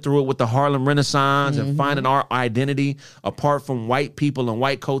we went through it with the Harlem Renaissance and finding our identity apart from white people and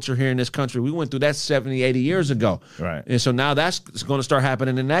white culture here in this country. We went through that 70, 80 years ago. Right. And so now that's going to start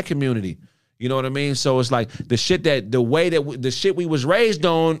happening in that community. You know what I mean? So it's like the shit we was raised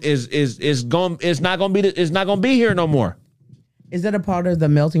on is not gonna be here no more. Is that a part of the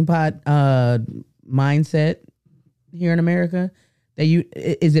melting pot mindset here in America? That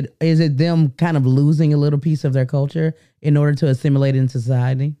is it them kind of losing a little piece of their culture in order to assimilate into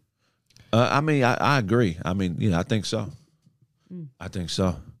society? I agree. I think so. I think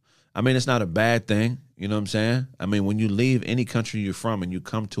so. It's not a bad thing. You know what I'm saying? When you leave any country you're from and you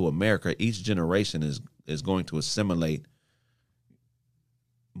come to America, each generation is going to assimilate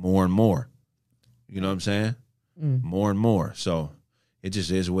more and more. You know what I'm saying? More and more. So it just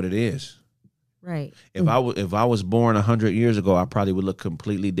is what it is. Right. If I was born 100 years ago, I probably would look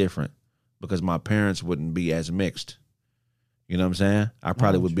completely different because my parents wouldn't be as mixed. You know what I'm saying? I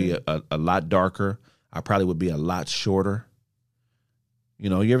probably would be a lot darker. I probably would be a lot shorter.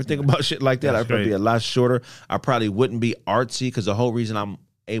 You ever think about shit like that? I'd probably be a lot shorter. I probably wouldn't be artsy because the whole reason I'm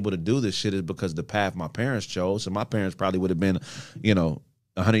able to do this shit is because the path my parents chose. So my parents probably would have been,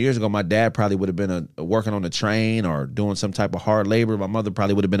 100 years ago, my dad probably would have been working on a train or doing some type of hard labor. My mother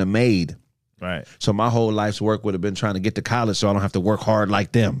probably would have been a maid. Right. So my whole life's work would have been trying to get to college so I don't have to work hard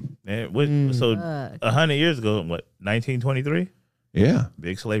like them. So 100 years ago, what, 1923? Yeah.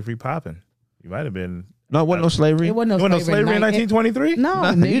 Big slavery popping. You might have been. No, it wasn't no slavery. It wasn't You want no slavery in 1923? No,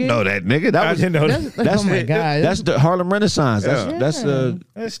 nigga. You know that, nigga. That I was didn't know that. That's, oh my God. That's the Harlem Renaissance. That's That's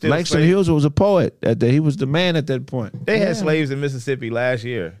still Langston slave. Hughes was a poet. He was the man at that point. They had slaves in Mississippi last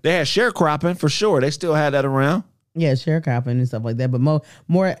year. They had sharecropping for sure. They still had that around. Yeah, sharecropping and stuff like that. But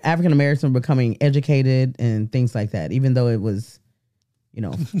more African Americans were becoming educated and things like that, even though it was,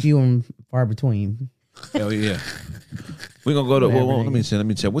 few and far between. Hell yeah. We're gonna go to. Well, let me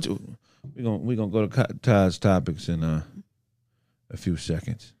check. What we gonna go to Todd's topics in a few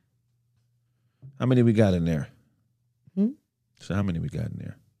seconds. How many we got in there? So how many we got in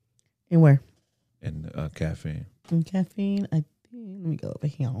there? And where? In caffeine. And caffeine. I think. Let me go over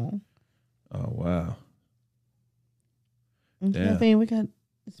here. Oh wow. And Damn. caffeine. We got.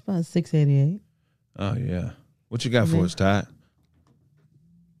 It's about 688. Oh yeah. What you got for us, Todd?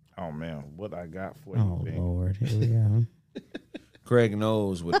 Oh man, what I got for you, Oh Bing? Lord, here we go. Craig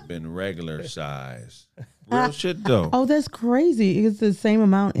knows would have been regular size. Real shit though. Oh, that's crazy. It's the same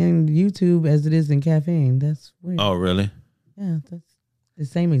amount in YouTube as it is in caffeine. That's weird. Oh really? Yeah, that's the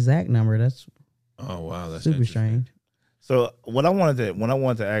same exact number. That's Oh wow, that's super interesting. strange. So what I wanted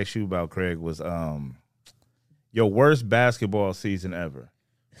to ask you about, Craig, was your worst basketball season ever.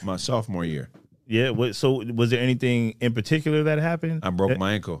 My sophomore year, Yeah. So was there anything in particular that happened? I broke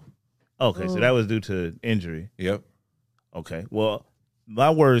my ankle. Okay, so that was due to injury. Yep. Okay. Well, my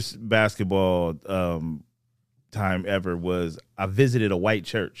worst basketball time ever was I visited a white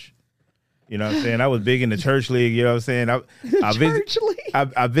church. You know what I'm saying? I was big in the church league. You know what I'm saying?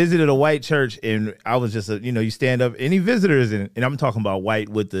 I visited a white church, and I was just you stand up, any visitors, and I'm talking about white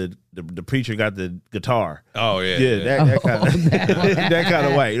with the preacher got the guitar. Oh yeah. Yeah, that kind of that kind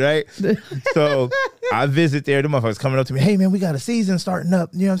of white, right? So I visit there. The motherfuckers coming up to me, hey man, we got a season starting up.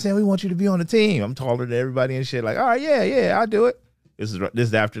 You know what I'm saying? We want you to be on the team. I'm taller than everybody and shit. Like, all right, yeah, I'll do it. This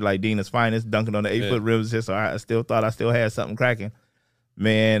is after like Dina's finest, dunking on the 8-foot rims. So I still thought I still had something cracking.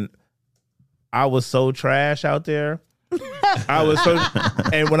 Man, I was so trash out there. I was so,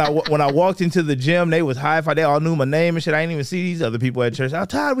 and when I walked into the gym, they was high five. They all knew my name and shit. I didn't even see these other people at church. Oh,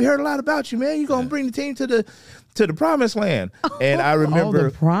 Todd, we heard a lot about you, man. You gonna bring the team to the promised land? And I remember,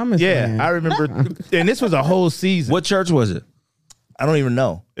 the promised land. I remember, and this was a whole season. What church was it? I don't even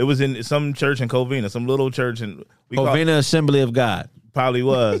know. It was in some church in Covina, some little church, and Covina Assembly of God. probably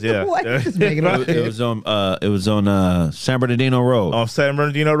was, yeah. What? Just make it up. It was on San Bernardino Road. On San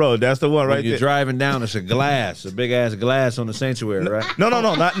Bernardino Road. That's the one When right you're there. driving down, it's a big ass glass on the sanctuary, right? No,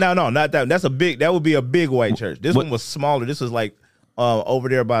 not that. That's that would be a big white church. This What- one was smaller. This was like over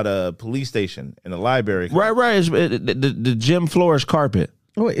there by the police station and the library. Right. The gym floor is carpet.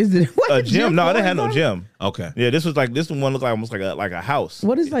 What is it? What A gym? No, they had no gym. Okay. Yeah, this one looked like almost like a house.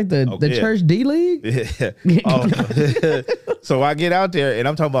 What is like the yeah. church D League? Oh. So I get out there and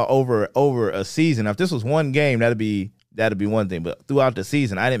I'm talking about over a season. If this was one game, that'd be one thing. But throughout the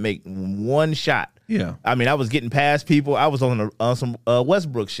season, I didn't make one shot. Yeah. I mean, I was getting past people. I was on some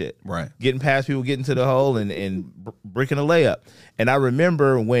Westbrook shit. Right. Getting past people, getting to the hole and breaking a layup. And I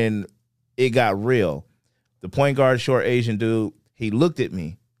remember when it got real, the point guard, short Asian dude, he looked at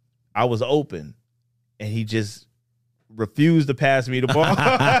me. I was open, and he just refused to pass me the ball.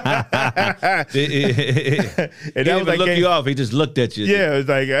 And He that was like look game- you off. He just looked at you. yeah, it was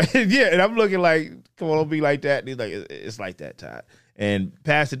like yeah, and I'm looking like, come on, don't be like that. And he's like, it's like that, Todd. And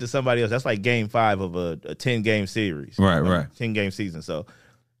pass it to somebody else. That's like game 5 of a 10-game series. Right. 10-game season. So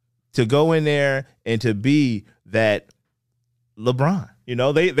to go in there and to be that LeBron,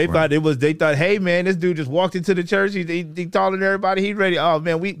 they thought, hey man, this dude just walked into the church. He taller than everybody. He's ready. Oh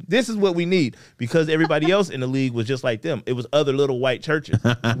man, this is what we need, because everybody else in the league was just like them. It was other little white churches.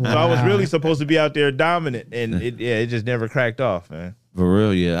 So I was really supposed to be out there dominant, and it just never cracked off, man. For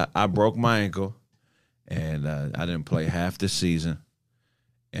real, yeah. I broke my ankle, and I didn't play half the season.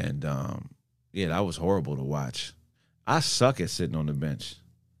 And that was horrible to watch. I suck at sitting on the bench.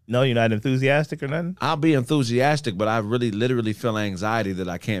 No, you're not enthusiastic or nothing? I'll be enthusiastic, but I really literally feel anxiety that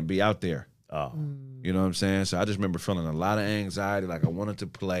I can't be out there. Oh. You know what I'm saying? So I just remember feeling a lot of anxiety, like I wanted to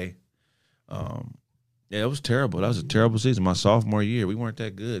play. It was terrible. That was a terrible season. My sophomore year, we weren't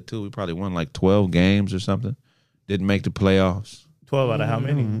that good, too. We probably won like 12 games or something. Didn't make the playoffs. 12 out of how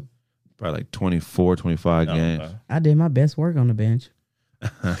many? Probably like 24, 25 games. Okay. I did my best work on the bench.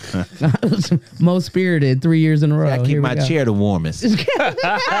 I was most spirited 3 years in a row. I keep Here we my go. chair the warmest. Check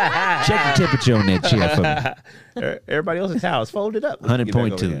the temperature on that chair for me. Everybody else's towels folded up.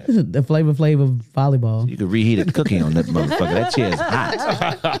 100.2. The Flavor Flav of volleyball. You could reheat a cookie on that motherfucker. That chair is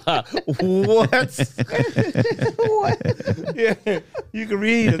hot. What? Yeah, you can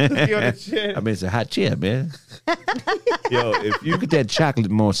read a cookie on the chair. I mean, it's a hot chair, man. Yo, if you Look at that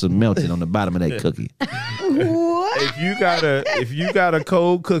chocolate morsel melting on the bottom of that cookie. if you got a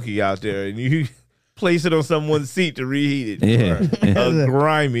cold cookie out there and you place it on someone's seat to reheat it, Yeah. you are a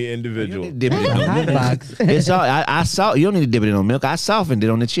grimy individual. Dip it in no Hot milk. box. It's all, I saw. You don't need to dip it in no milk. I softened it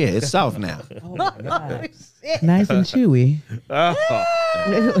on the chair. It's soft now. Nice and chewy. Oh.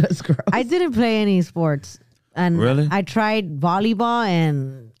 It was gross. I didn't play any sports, and Really? I tried volleyball,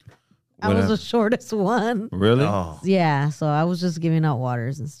 and I was the shortest one. Really? Oh, Yeah, so I was just giving out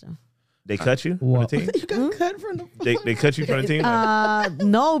waters and stuff. they cut you from Whoa. the team. You got cut from the. They cut you from the team.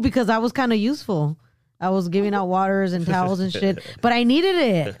 No, because I was kind of useful. I was giving out waters and towels and shit, but I needed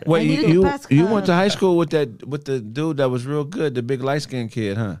it. I Wait, needed you to pass, you went to high school with the dude that was real good, the big light skinned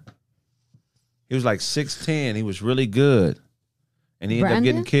kid, huh? He was like 6'10". He was really good, and he ended up Brandon?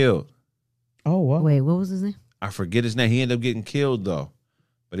 getting killed. Oh wow. Wait, what was his name? I forget his name. He ended up getting killed though,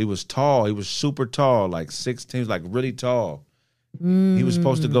 but he was tall. He was super tall, like 6'10". He was like really tall. He was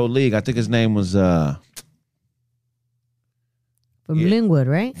supposed to go league. I think his name was From Linwood,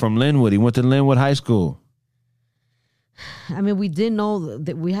 right? from Linwood. He went to Linwood High School. I mean, we did know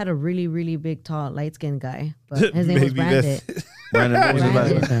that we had a really, really big, tall, light-skinned guy, but his name was Maybe Brandon. that's- Brandon, what was his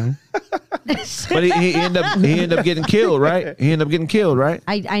last name? Okay. But he ended up getting killed, right? He ended up getting killed, right?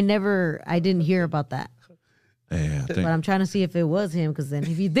 I didn't hear about that, Yeah, I but think. I'm trying to see if it was him, because then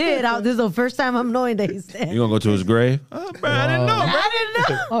if he did, this is the first time I'm knowing that he's dead. You gonna go to his grave? I didn't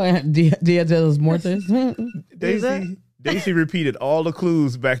know. Oh, yeah. Dia de los Muertos. Daisy repeated all the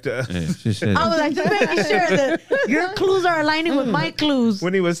clues back to us. Yeah, she said. I was like, just making sure that your clues are aligning with my clues.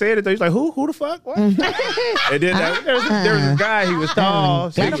 When he was saying it, he's like, "Who the fuck?" What? And then there was this guy. He was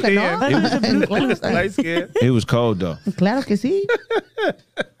tall, Claro que 6'10", light skin. It was cold though. Claro que sí. We're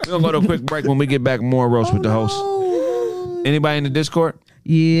gonna go to a quick break. When we get back, more roast with the host. Oh, Anybody in the Discord?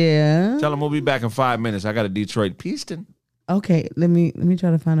 yeah. Tell them we'll be back in 5 minutes. I got a Detroit Piston. Okay, let me try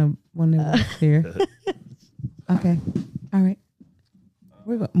to find one that was here. Okay, all right.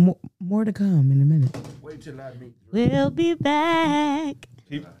 We're more to come in a minute. Wait till I meet. We'll be back.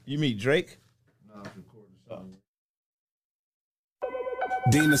 You meet Drake?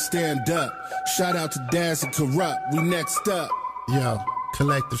 Dina, stand up. Shout out to Daz and Corrupt. We next up. Yo,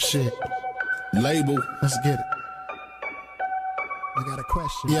 collective shit. Label. Let's get it. I got a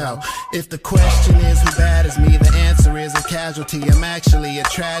question. Yo, if the question is who bad is me, the answer is a casualty. I'm actually a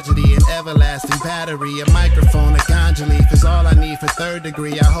tragedy, an everlasting battery, a microphone, a ganja leaf is all I need for third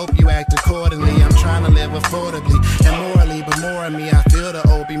degree. I hope you act accordingly. I'm trying to live affordably and morally, but more of me, I feel the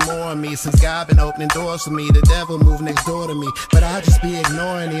old be more of me. Since God been opening doors for me, the devil moved next door to me, but I just be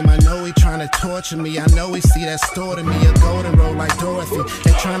ignoring him. I know he trying to torture me. I know he see that store to me, a golden road like Dorothy,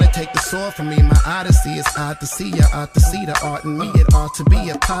 and trying to take the sword from me. My odyssey is odd to see. You ought to see the art in me. It ought to be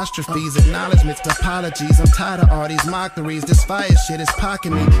apostrophes, acknowledgments, apologies. I'm tired of all these mockeries. This fire shit is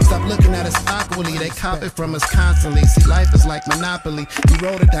pocking me. Stop looking at us awkwardly. They cop it from us constantly. See, life is like Monopoly. You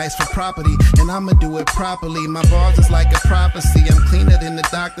roll the dice for property, and I'ma do it properly. My bars is like a prophecy. I'm cleaner than the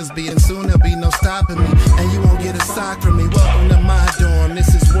doctors be, and soon there'll be no stopping me. And you won't get a sock from me. Welcome to my dorm.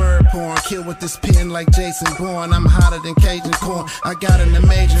 This is word porn. Kill with this pen like Jason Bourne. I'm hotter than Cajun corn. I got an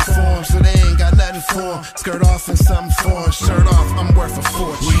amazing form, so they ain't got nothing for 'em. Skirt off in something foreign. Shirt off, I'm worth a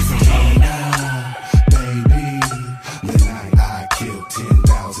fortune. We from Dina, baby. The night I killed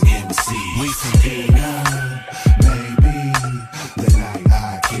 10,000 MCs. We from Dina, baby. The night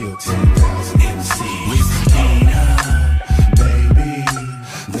I killed 10,000 MCs. We from Dina, baby.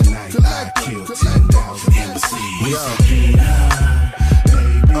 The night I killed 10,000 MCs. We from Dina,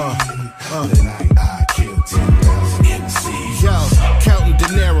 baby. The night I killed 10,000 MCs. Yo, counting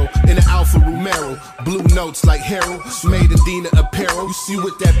dinero in an Alfa Romero. Blue notes like Harold, made in Dina apparel. You see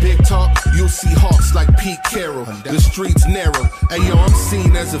with that big talk, you'll see hawks like Pete Carroll. The streets narrow, hey yo, I'm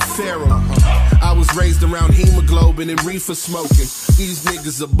seen as a pharaoh. I was raised around hemoglobin and reefer smoking. These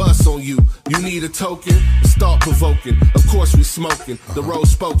niggas a bust on you. You need a token? Start provoking. Of course we smoking. The road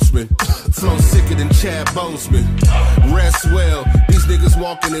spokesman. Flow sicker than Chad Boseman. Rest well. These niggas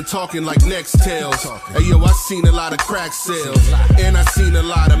walking and talking like Nextels. Hey yo, I seen a lot of crack sales. And I seen a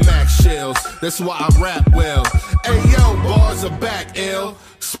lot of Mac shells. That's why I rap well. Hey yo, bars are back, L.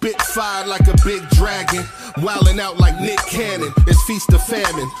 Spit fire like a big dragon. Wildin' out like Nick Cannon. It's feast of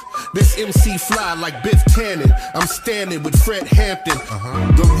famine. This MC fly like Biff Tannen. I'm standing with Fred Hampton.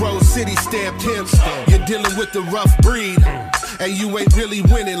 The Rose City stamped him. You're dealing with the rough breed. And you ain't really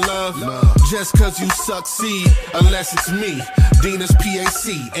winning, love. Just cause you succeed. Unless it's me. Dina's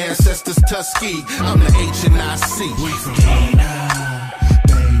PAC. Ancestors Tuskegee. I'm the H&IC. We from Dina,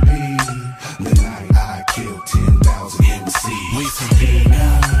 baby. The night I killed 10,000 MCs. We from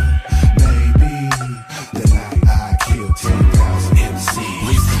Dina, baby. The night I killed 10,000 MCs.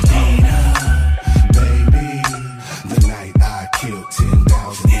 We from Dina, baby. The night I killed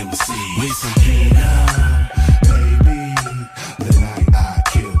 10,000 MCs. We from Dina, baby. The night I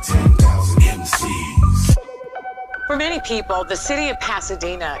killed 10,000 MCs. For many people, the city of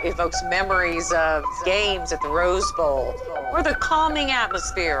Pasadena evokes memories of games at the Rose Bowl or the calming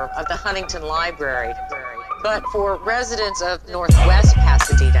atmosphere of the Huntington Library. But for residents of Northwest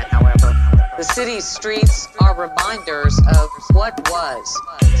Pasadena, however, The city's streets are reminders of what was.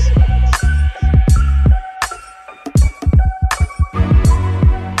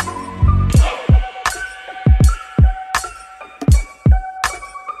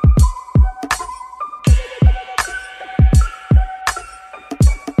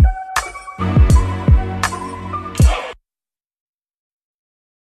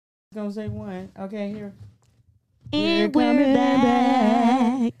 Gonna say one. Okay, here. And we're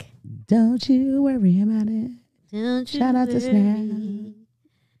back. Don't you worry about it. Don't you Shout out to worry. Snap.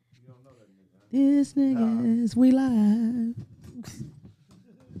 This niggas, we live.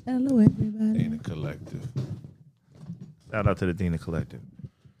 Hello, everybody. Dana Collective. Shout out to the Dina Collective.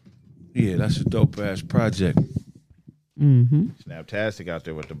 Yeah, that's a dope ass project. Mm-hmm. Snaptastic out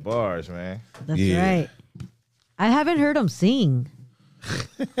there with the bars, man. That's Yeah. right. I haven't heard him sing. Snap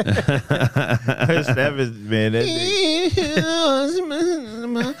is, man, that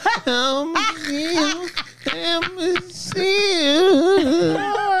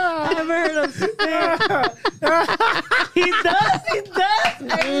I haven't heard him sing. He does.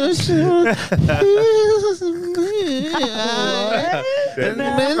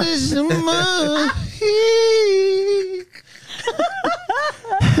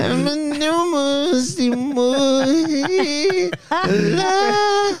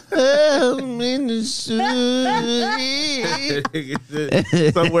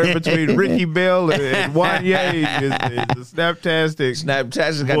 somewhere between Ricky Bell and Wanye is the Snaptastic.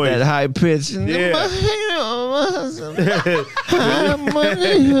 Snapchat got Voice. that high pitch. Yeah.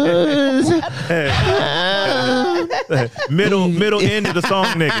 middle end of the song,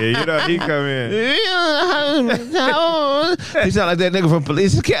 nigga. You know, he come in. He sound like that nigga from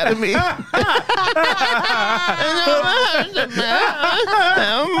Police Academy.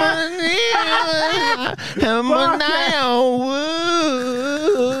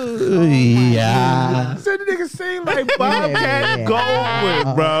 Yeah. So the nigga sing like Bobcat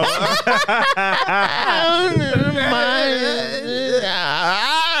Goldthwait, bro.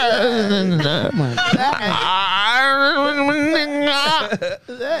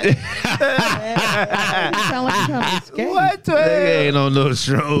 Sound like you're trying to escape. What Nigga ain't on no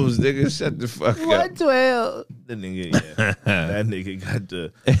shrooms, nigga. Shut the fuck up. 12? The nigga, yeah. That nigga got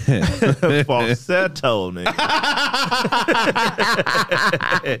the falsetto, nigga.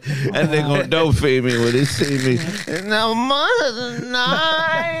 That nigga gonna dope feed me when he see me. Now,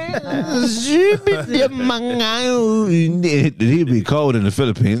 he be cold in the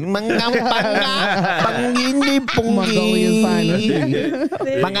Philippines. Mongolian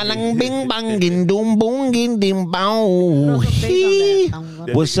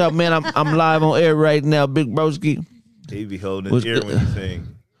What's up, man? I'm live on air right now, Big Broski. He be holding What's his ear the- when he sing.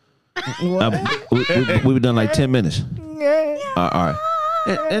 We done like 10 minutes. All right.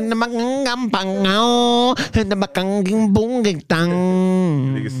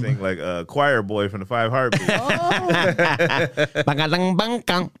 Nigga sing like a choir boy from the Five Heartbeats.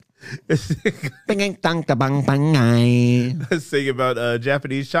 Sing about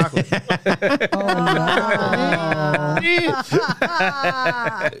Japanese chocolate.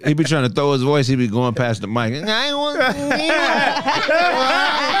 He be trying to throw his voice. He be going past the mic.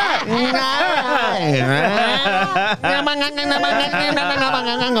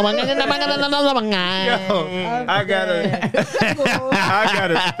 I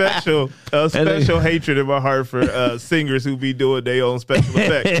got a special hatred in my heart for singers who be doing their own special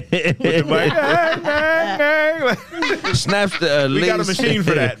effects. With the mic. Snaps the We got a machine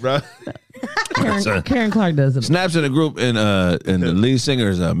for that, bro. Karen Clark does it. Snaps in the group, and the lead singer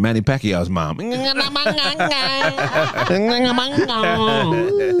is Manny Pacquiao's mom. Yeah,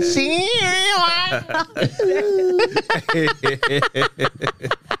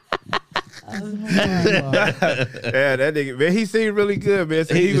 that nigga, man, he sing really good, man.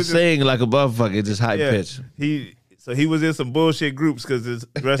 So He was was saying like a motherfucker, just high yeah, pitch. he was in some bullshit groups because the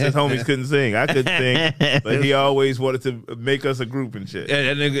rest of his homies couldn't sing. I couldn't sing, but he always wanted to make us a group and shit.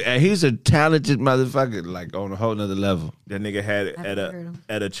 And, and he's a talented motherfucker, like on a whole nother level. That nigga had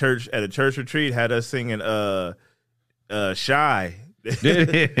at a church retreat had us singing Shy. With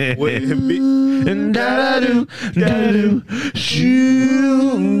him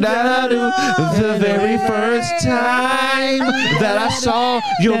the very first time that I saw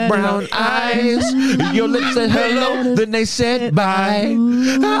your brown eyes, your lips said hello, then they said bye. I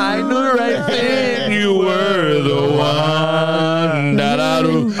knew the right thing, you were the one. But I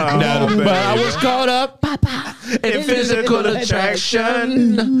was caught up in physical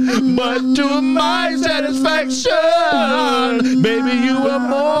attraction, but to my satisfaction, baby, you were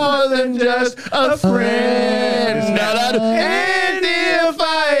more than just a friend. And if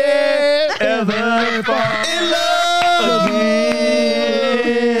I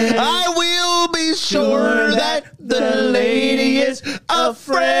a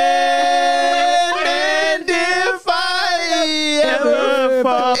friend, and if I ever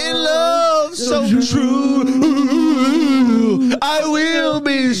fall in love so true, I will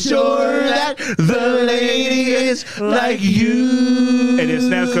be sure that the lady is like you. And then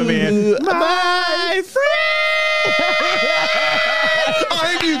Snaps come in. My friend.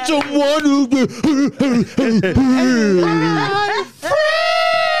 I need someone who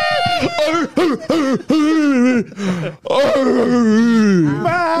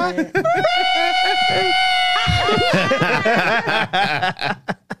my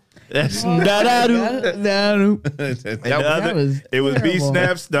That's It was B terrible.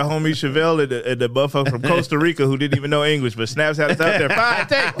 Snaps, the homie Chevelle, and the motherfucker from Costa Rica who didn't even know English, but Snaps had us out there. 5,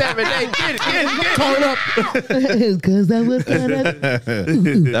 10, 7, 8, get it. Turn up. Because I was gonna.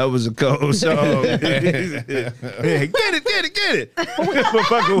 That was a cold song. Get it. What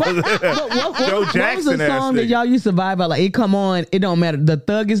motherfucker was Joe What was Jackson the ass song that nigga. y'all used to vibe about? Like, it come on, it don't matter. The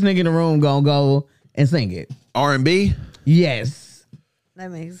thuggest nigga in the room gonna go and sing it. R&B. Yes.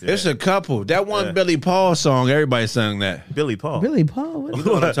 That makes It's a couple. That one Billy Paul song, everybody sang that. Billy Paul. Billy Paul. What You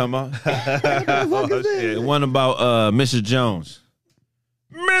know what I'm talking about? The one about Mrs. Jones.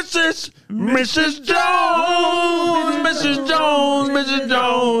 Mrs. Jones,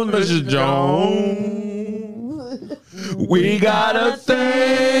 Mrs. Jones. We got a thing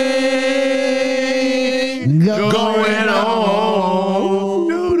going on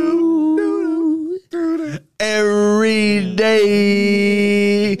every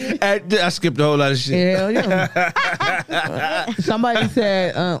day. I skipped a whole lot of shit. Hell yeah. Somebody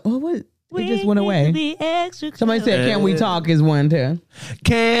said, what? It just went away. Somebody said, "Can we talk?" is one too.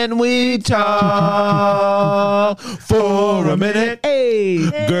 Can we talk for a minute? Hey,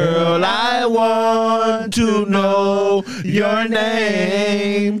 Girl, I want to know your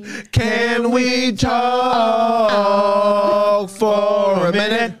name. Can we talk for a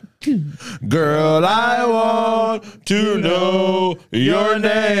minute? Girl, I want to know your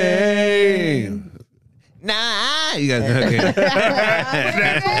name. Nah, you guys.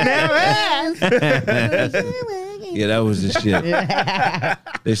 Yeah, that was the shit.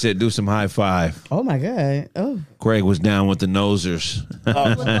 They said do some high five. oh my god, oh, Craig was down with the nosers.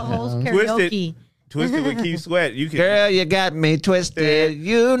 with the whole karaoke. Twisted with Keith Sweat. You can. Girl, you got me twisted.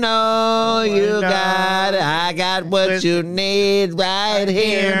 You know you got it. I got what you need right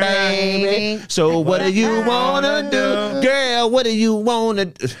here, baby. So what do you wanna do, girl? What do you wanna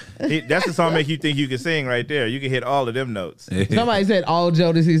do? That's the song make you think you can sing right there. You can hit all of them notes. somebody said all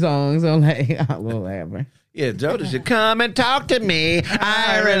Jodeci songs. I'm like, I will laugh. Yeah, Jody should come and talk to me.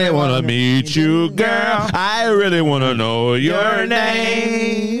 I really wanna meet you, girl. I really wanna know your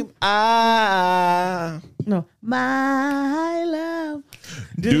name. No, my love.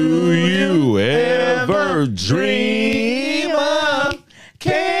 Do you ever dream of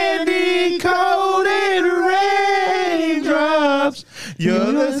candy coated raindrops?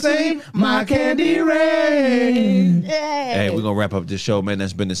 You're the same, my candy rain. Hey, we're gonna wrap up this show, man.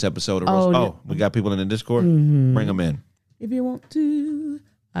 That's been this episode of Roast. Oh, We got people in the Discord. Bring them in. If you want to.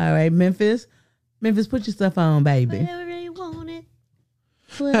 All right, Memphis, put your stuff on, baby. Whatever you want it.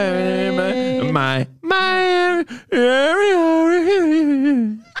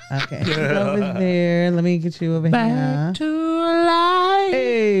 Okay, over there. Let me get you over here. To life,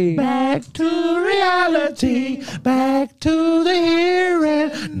 Hey, back to reality, back to the here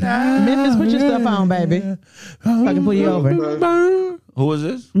and now. Memphis, put your stuff on, baby. So I can pull you over. Who is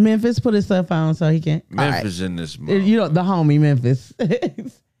this? Memphis, put his stuff on so he can. Memphis in this. All right. You know the homie Memphis.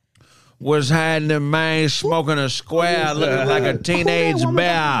 Was hiding in Maine, smoking a square, looking like a teenage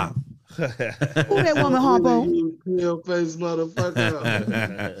bear. Who that woman, Harpo? You pale face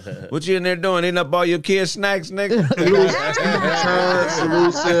motherfucker. What you in there doing? Eating up all your kids' snacks, nigga?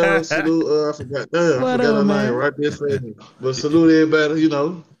 Salute Sarah, salute, I forgot. Damn, I What forgot up, her man? name right there. But salute everybody, you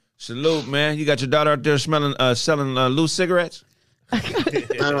know. Salute, man. You got your daughter out there smelling, selling loose cigarettes?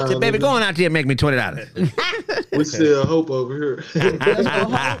 Say, baby, go on out there and make me $20. We sell hope over here. Keep hope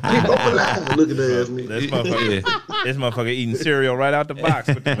alive. Look at that ass nigga. This motherfucker eating cereal right out the box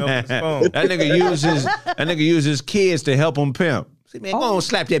with the milk and spoon. That nigga uses kids to help him pimp. See, man, go on,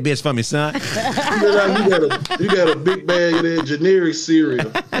 slap that bitch for me, son. You got a big bag of that generic cereal.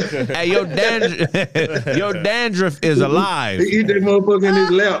 Hey, your dandruff is alive. He eat that motherfucker in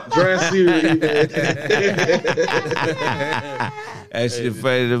his lap, dry cereal. That shit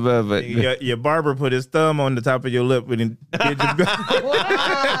funny to motherfucker. Your barber put his thumb on the top of your lip when he did your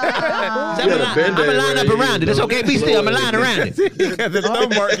I'm gonna line up around it. It's okay. Be still. I'm gonna line around it. Because his thumb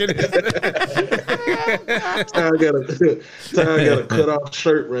marking Ty got a cut off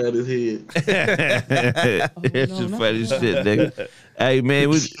shirt around his head. That's some funny shit, nigga. Hey man,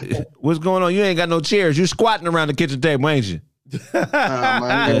 what's going on? You ain't got no chairs. You squatting around the kitchen table, ain't you? Man,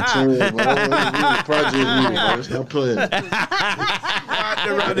 you got chairs, man. Project meeting, man. Stop playing.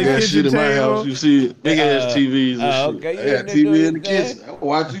 I got shit in my house. You see big ass TVs and shit. Okay, I got TV in the kitchen. I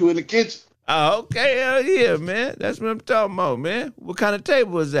watch you in the kitchen. Oh, okay, hell yeah, man. That's what I'm talking about, man. What kind of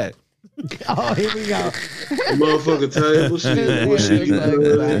table is that? Oh, here we go. A motherfucking table. Shit. What shit you He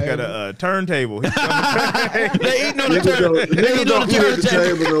got a turntable. They eating on the Niggas don't play at the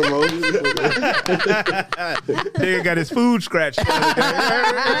table no more. Nigga got his food scratched.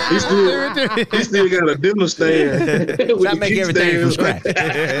 He still got a dinner stand. I make everything from scratch.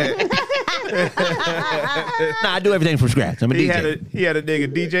 Nah, I do everything from scratch. I'm a DJ. He had a nigga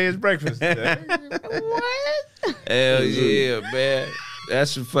DJ his breakfast. Hell yeah, man.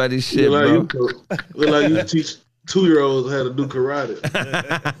 That's some funny shit, look bro. Look like you teach 2-year-olds how to do karate.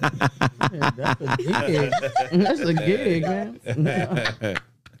 That's a gig, man.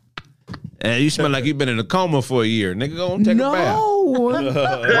 Hey, you smell like you've been in a coma for a year. Nigga, go and take a bath.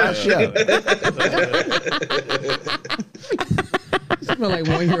 Wash up. Smell like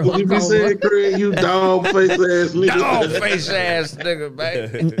 1 year What old. you be saying, Craig? You dog face ass nigga. Dog face ass nigga,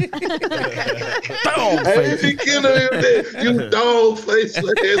 man. Dog Hey, face. you killing him there. You dog face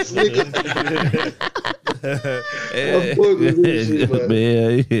ass nigga. I'm fucking with this shit, man.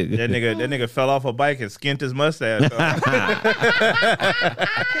 Man, That nigga fell off a bike and skinned his mustache. You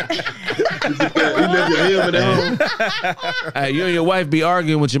left your helmet at home. Hey, you and your wife be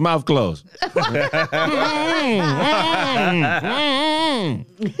arguing with your mouth closed.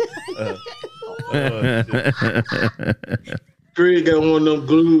 Craig got one of them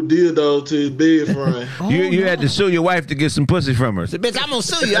glued dildos to his bed frame. You had to sue your wife to get some pussy from her. Said, bitch, I'm gonna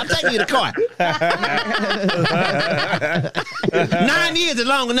sue you. I'm taking you to court. 9 years is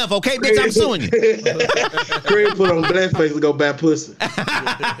long enough, okay, bitch? I'm suing you. Craig put on blackface to go buy pussy.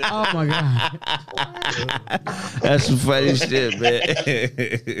 Oh my God. That's some funny shit, man.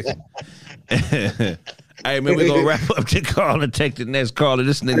 Hey, man, we're gonna wrap up the call and take the next caller.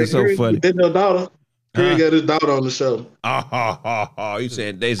 This nigga's so funny. That's your daughter. Craig got his daughter on the show. Oh, you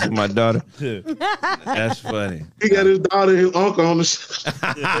saying Daisy my daughter? That's funny. He got his daughter and his uncle on the show.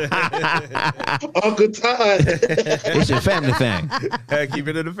 Uncle Todd. It's a family thing. Keep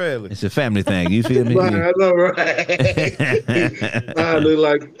it in the family. It's a family thing. You feel me? I know, right? I look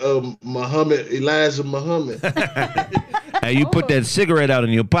like Elijah Muhammad. Hey, you put that cigarette out in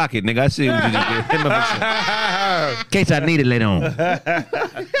your pocket, nigga. I see what you did. In case I need it later on.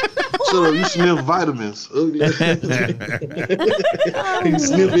 So you sniff vitamins. He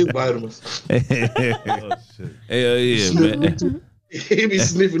sniff his vitamins. Hell yeah, man. He be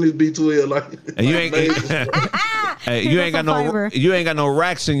sniffing his B12 like. And you ain't, hey, you ain't got no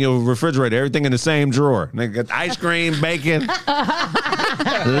racks in your refrigerator. Everything in the same drawer. Nigga, got ice cream, bacon,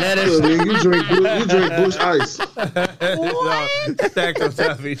 lettuce. So, man, you drink Bush Ice. Stacked on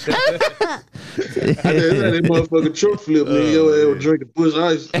top of each other. That motherfucker truck flip, nigga. Your ass drinking Bush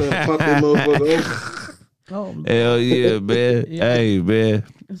Ice, trying to pop that motherfucker open. Oh, Hell yeah, man. Hey, man.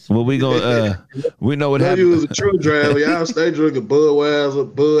 Well, we gonna we know what If happened. you was a truck driver, y'all stay drinking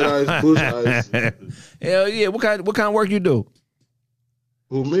Budweiser, Bud Ice, Bush Ice. Hell yeah. What kind of work you do?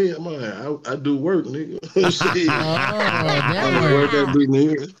 Who me? I do work, nigga. Shit. that I work I do,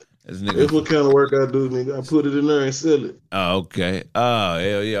 nigga. This That's nigga. what kind of work I do, nigga. I put it in there and sell it. Oh, okay. Oh,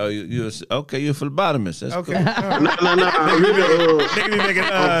 hell yeah. You're a phlebotomist. That's Okay. cool. Nah. I really, Nigga be making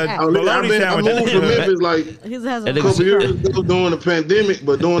I bologna moved sandwiches. from Memphis like He has And a nigga- couple years ago during the pandemic.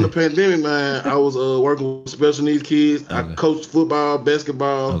 But during the pandemic, man, I was working with special needs kids. I Okay. coached football,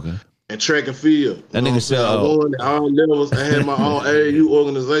 basketball, Okay. and track and field. You That know nigga what I'm saying? said, I won at all levels. I had my own AAU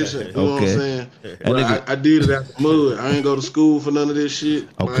organization. You know what I'm Okay. saying? That But nigga- I did it out the mud. I ain't go to school for none of this shit.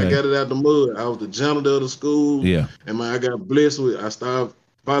 Okay. I got it out the mud. I was the janitor of the school. Yeah. And man, I got blessed with. I started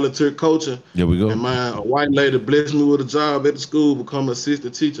volunteer coaching. There we go. And man, a white lady blessed me with a job at the school, become an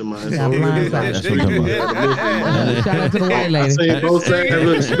assistant teacher, man. Got blindsided. That's what I'm talking about. Shout out to the white I lady. seen both sides of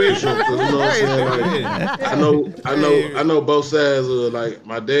the spectrum. 'Cause you know what I'm saying? Like, I know both sides of like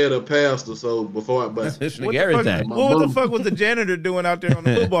my dad a pastor, so before I but This What nigga the fuck- everything. What the fuck was the janitor doing out there on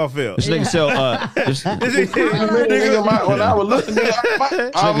the football field? This nigga sell this when I was looking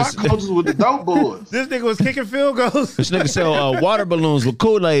all my coaches with the dope boys. This nigga was kicking field goals. nigga sell water balloons with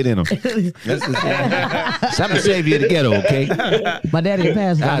Kool-Aid in them. Something to save you in the ghetto, okay? My daddy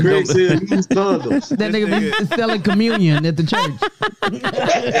passed. Greg said use condoms. That nigga be selling communion at the church.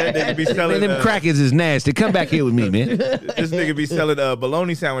 That nigga be selling. Man, them crackers is nasty. Come back here with me, man. This nigga be selling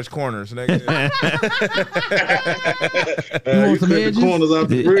bologna sandwich corners. Nigga. You want some cut edges? the corners off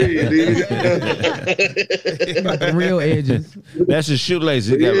the bread, Got the real edges. That's his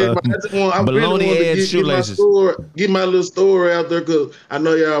shoelaces. He Yeah, got, but I just want, I bologna really want edge to shoelaces. get my little story out there because I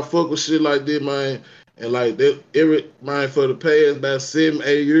know y'all fuck with shit like that, man. And like that, for the past about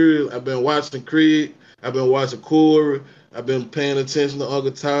 7-8 years, I've been watching Creed, I've been watching Corey, I've been paying attention to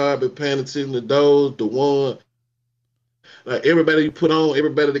Uncle Todd, I've been paying attention to those, the one, like everybody you put on,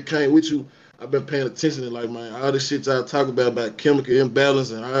 everybody that came with you. I've been paying attention to, like, man, all this shit y'all talk about chemical imbalance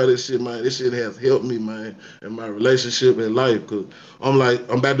and all this shit, man. This shit has helped me, man, in my relationship and life. Cause I'm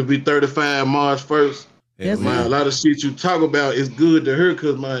about to be 35 March 1st. Yes, Man, a lot of shit you talk about is good to hear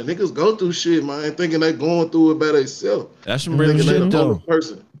because, man, niggas go through shit, man, thinking they going through it by themselves. That's some real Thinking they shit, the only though.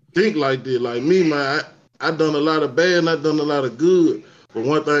 person think like that. Like me, man, I done a lot of bad and I done a lot of good. But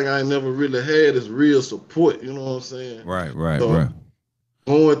one thing I ain't never really had is real support. You know what I'm saying? Right. So,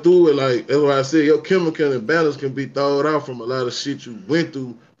 going through it, like, that's why I said your chemical imbalance can be thrown out from a lot of shit you went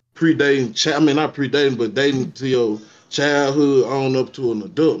through predating, not predating, but dating to your childhood on up to an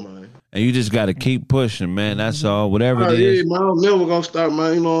adult, man. And you just got to keep pushing, man. That's all. Whatever it Yeah, is. man, I'm never gonna stop,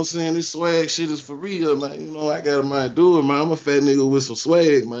 man. You know what I'm saying? This swag shit is for real, man. You know, I gotta, man, do it, man. I'm a fat nigga with some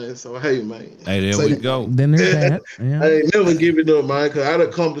swag, man. So, hey, man. Hey, there we go. Then there's that. Yeah. I ain't never give it up, man, because I'd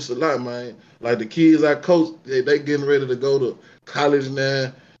accomplished a lot, man. Like the kids I coach, they getting ready to go to college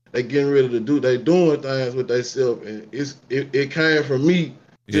now. They getting ready to they doing things with themselves, and it came from me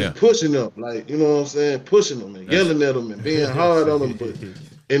just pushing them, like, you know what I'm saying, pushing them and yelling at them and being hard on them, but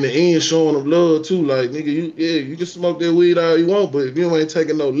in the end showing them love too. Like, nigga, you can smoke that weed all you want, but if you ain't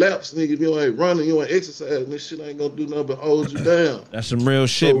taking no laps, nigga, if you ain't running, you ain't exercising, this shit ain't gonna do nothing but hold you down. That's some real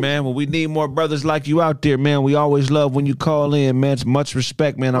shit, man. Well, we need more brothers like you out there, man. We always love when you call in, man. It's much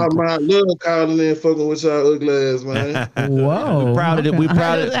respect, man. I love calling in, fucking with y'all ugly ass, man. Whoa. We proud of it. We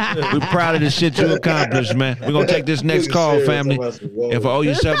proud of the shit you accomplished, man. We're gonna take this next call, family. If I owe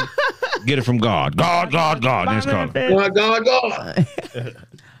you something, get it from God. God. Next call. God.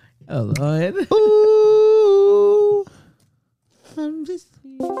 Oh, Lord. Ooh. I'm just...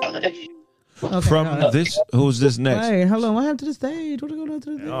 From this, who's this next? Hey, hold on. What happened to the stage? What's going on to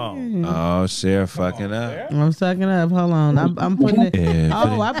the stage? Oh, Sarah fucking up. I'm sucking up. Hold on. I'm putting it.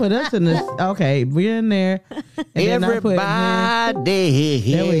 I put us in this. Okay, we're in there. And Everybody.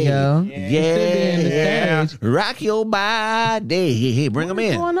 There we go. Yeah. Rock your body. Bring them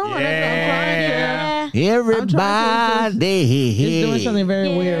in. What's going on? Yeah. Everybody. It's doing something very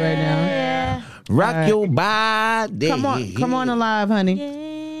weird right now. Rock your body. Come on alive, honey.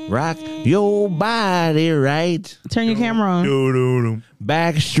 Rock your body right. Turn your camera on.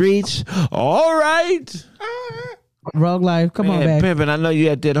 Back streets. All right. Rogue Life. Come on Man, back. Pimpin', I know you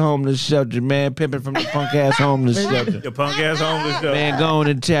at that homeless shelter, man. Pimpin' from the punk ass homeless shelter. The punk ass homeless shelter. Man, go on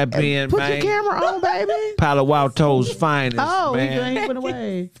and tap in, Put man. your camera on, baby. Palo Alto's finest, Oh, man. he went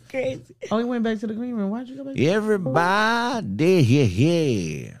away. Crazy. Oh, he went back to the green room. Why'd you go back? Everybody,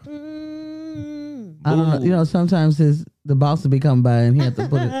 yeah. I don't know. You know, sometimes the boss will be coming by and he have to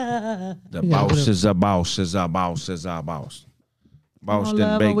put it. The boss is a boss, is a boss, is a boss. Boss on, that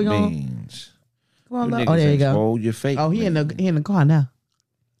love, baked are we gonna- beans. Come on, You love. niggas Oh, there you ain't go. swole your fake Oh, he in beans. the car now.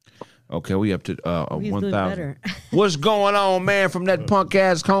 Okay, we up to He's doing 1,000. better. What's going on, man, from that punk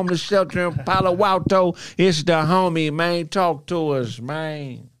ass homeless shelter in Palo Alto? It's the homie, man. Talk to us,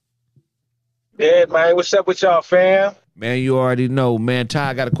 man. Yeah, man. What's up with y'all, fam? Man, you already know, man. Ty,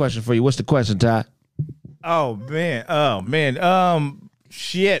 I got a question for you. What's the question, Ty? Oh man.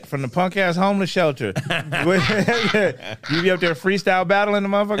 Shit, from the punk ass homeless shelter. You be up there freestyle battling the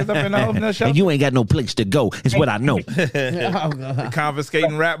motherfuckers up in the homeless shelter? And you ain't got no place to go. It's what I know.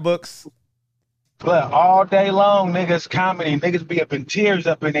 Confiscating rap books. But all day long, niggas comedy. Niggas be up in tears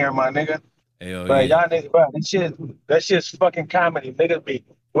up in there, my nigga. Hell But yeah. y'all niggas, bro, that shit's fucking comedy. Niggas be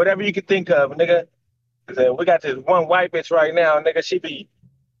whatever you can think of, nigga. 'Cause, we got this one white bitch right now, nigga. She be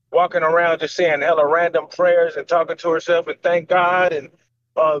walking around just saying hella random prayers and talking to herself and thank God and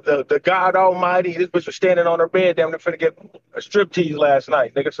the God Almighty. This bitch was standing on her bed, damn near finna get a striptease last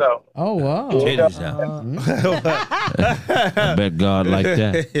night, nigga. So Oh, wow. Titties out. I bet God like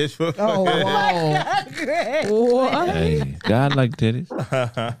that. Oh, wow. What? Hey, God like titties.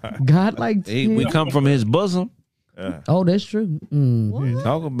 God like Hey, we come from his bosom. Oh, that's true. Mm.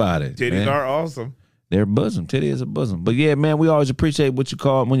 Talk about it. Titties man. are awesome. Their bosom. Titty is a bosom. But yeah, man, we always appreciate what you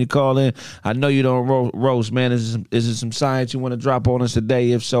call when you call in. I know you don't roast, man. Is it some science you want to drop on us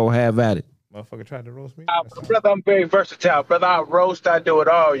today? If so, have at it. Motherfucker tried to roast me. Brother, I'm very versatile. Brother, I roast, I do it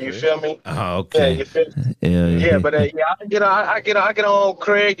all. You feel me? Oh, okay. Yeah, you feel me? Yeah. But I get on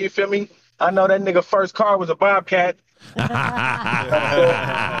Craig. You feel me? I know that nigga first car was a Bobcat. The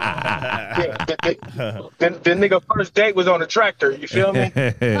nigga first date was on a tractor. You feel me?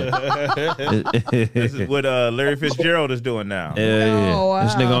 This is what Larry Fitzgerald is doing now. Yeah. wow.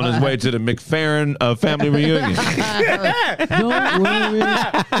 This nigga on his way to the McFerrin family reunion.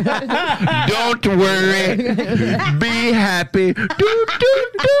 Don't Don't worry. worry. Be happy. Do.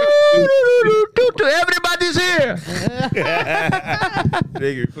 Everybody's here.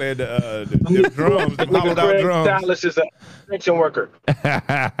 Nigga playing the drums, the hollowed out Craig drums. Stylus is an extension worker. The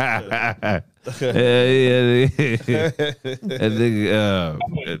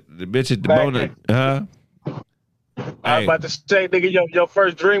bitch at the bonnet, huh? I was about to say, nigga, your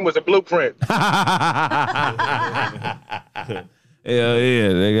first dream was a blueprint. Hell yeah,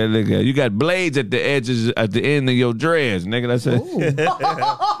 nigga. You got blades at the edges, at the end of your dreads, nigga. That's it.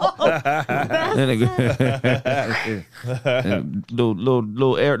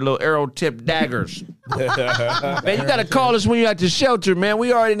 little arrow tip daggers. Man, you gotta call us when you're at the shelter, man.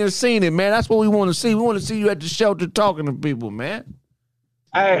 We already done seen it, man. That's what we want to see. We want to see you at the shelter talking to people, man.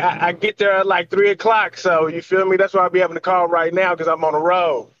 I get there at like 3 o'clock, so you feel me? That's why I'll be having to call right now because I'm on the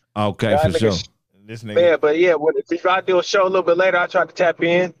road. Okay, for sure. This nigga. Yeah, but yeah, if I do a show a little bit later, I try to tap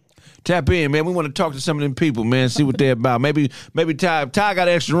in. Tap in, man. We want to talk to some of them people, man. See what they're about. Maybe Ty got an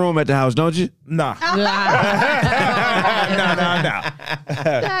extra room at the house, don't you? Nah. No.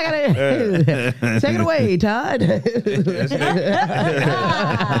 Take it away, Todd. This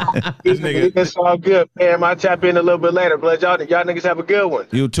nigga. It's all good, man. I tap in a little bit later, but y'all niggas have a good one.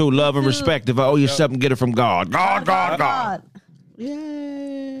 You too. Love and respect. If I owe you something, get it from God. God.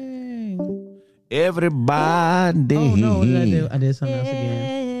 Yay. Everybody. Oh, no.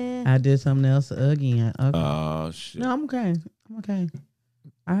 I did something else again. Okay. Oh, shit. No, I'm okay.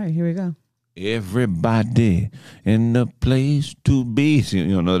 All right, here we go. Everybody in the place to be. See,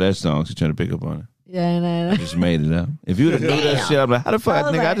 you don't know that song. She's trying to pick up on it. Yeah, no. I just made it up. If you would have knew that shit, I'm like, how the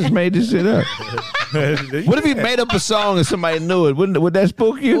fuck, nigga? I just made this shit up. What if you made up a song and somebody knew it? Would that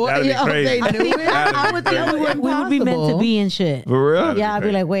spook you? That'd be crazy. They knew it. I would think we would be meant to be and shit. For real? Yeah, I'd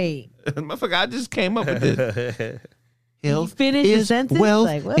be like, wait. Motherfucker, I just came up with this. Health finish the is sentence? wealth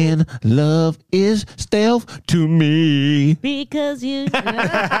Like, what? and love is stealth to me. Because you. How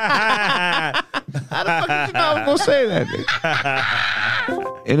the fuck did you know I was gonna say that?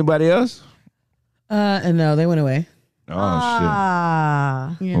 Anybody else? No, they went away. Oh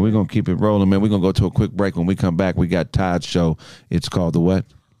Ah. shit! Well, we're gonna keep it rolling, man. We're gonna go to a quick break. When we come back, we got Todd's show. It's called the what?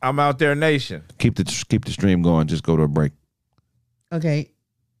 I'm Out There Nation. Keep the stream going. Just go to a break. Okay.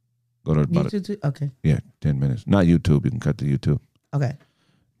 Go to about YouTube too? Okay. 10 minutes. Not YouTube. You can cut to YouTube. Okay.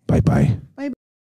 Bye. Bye.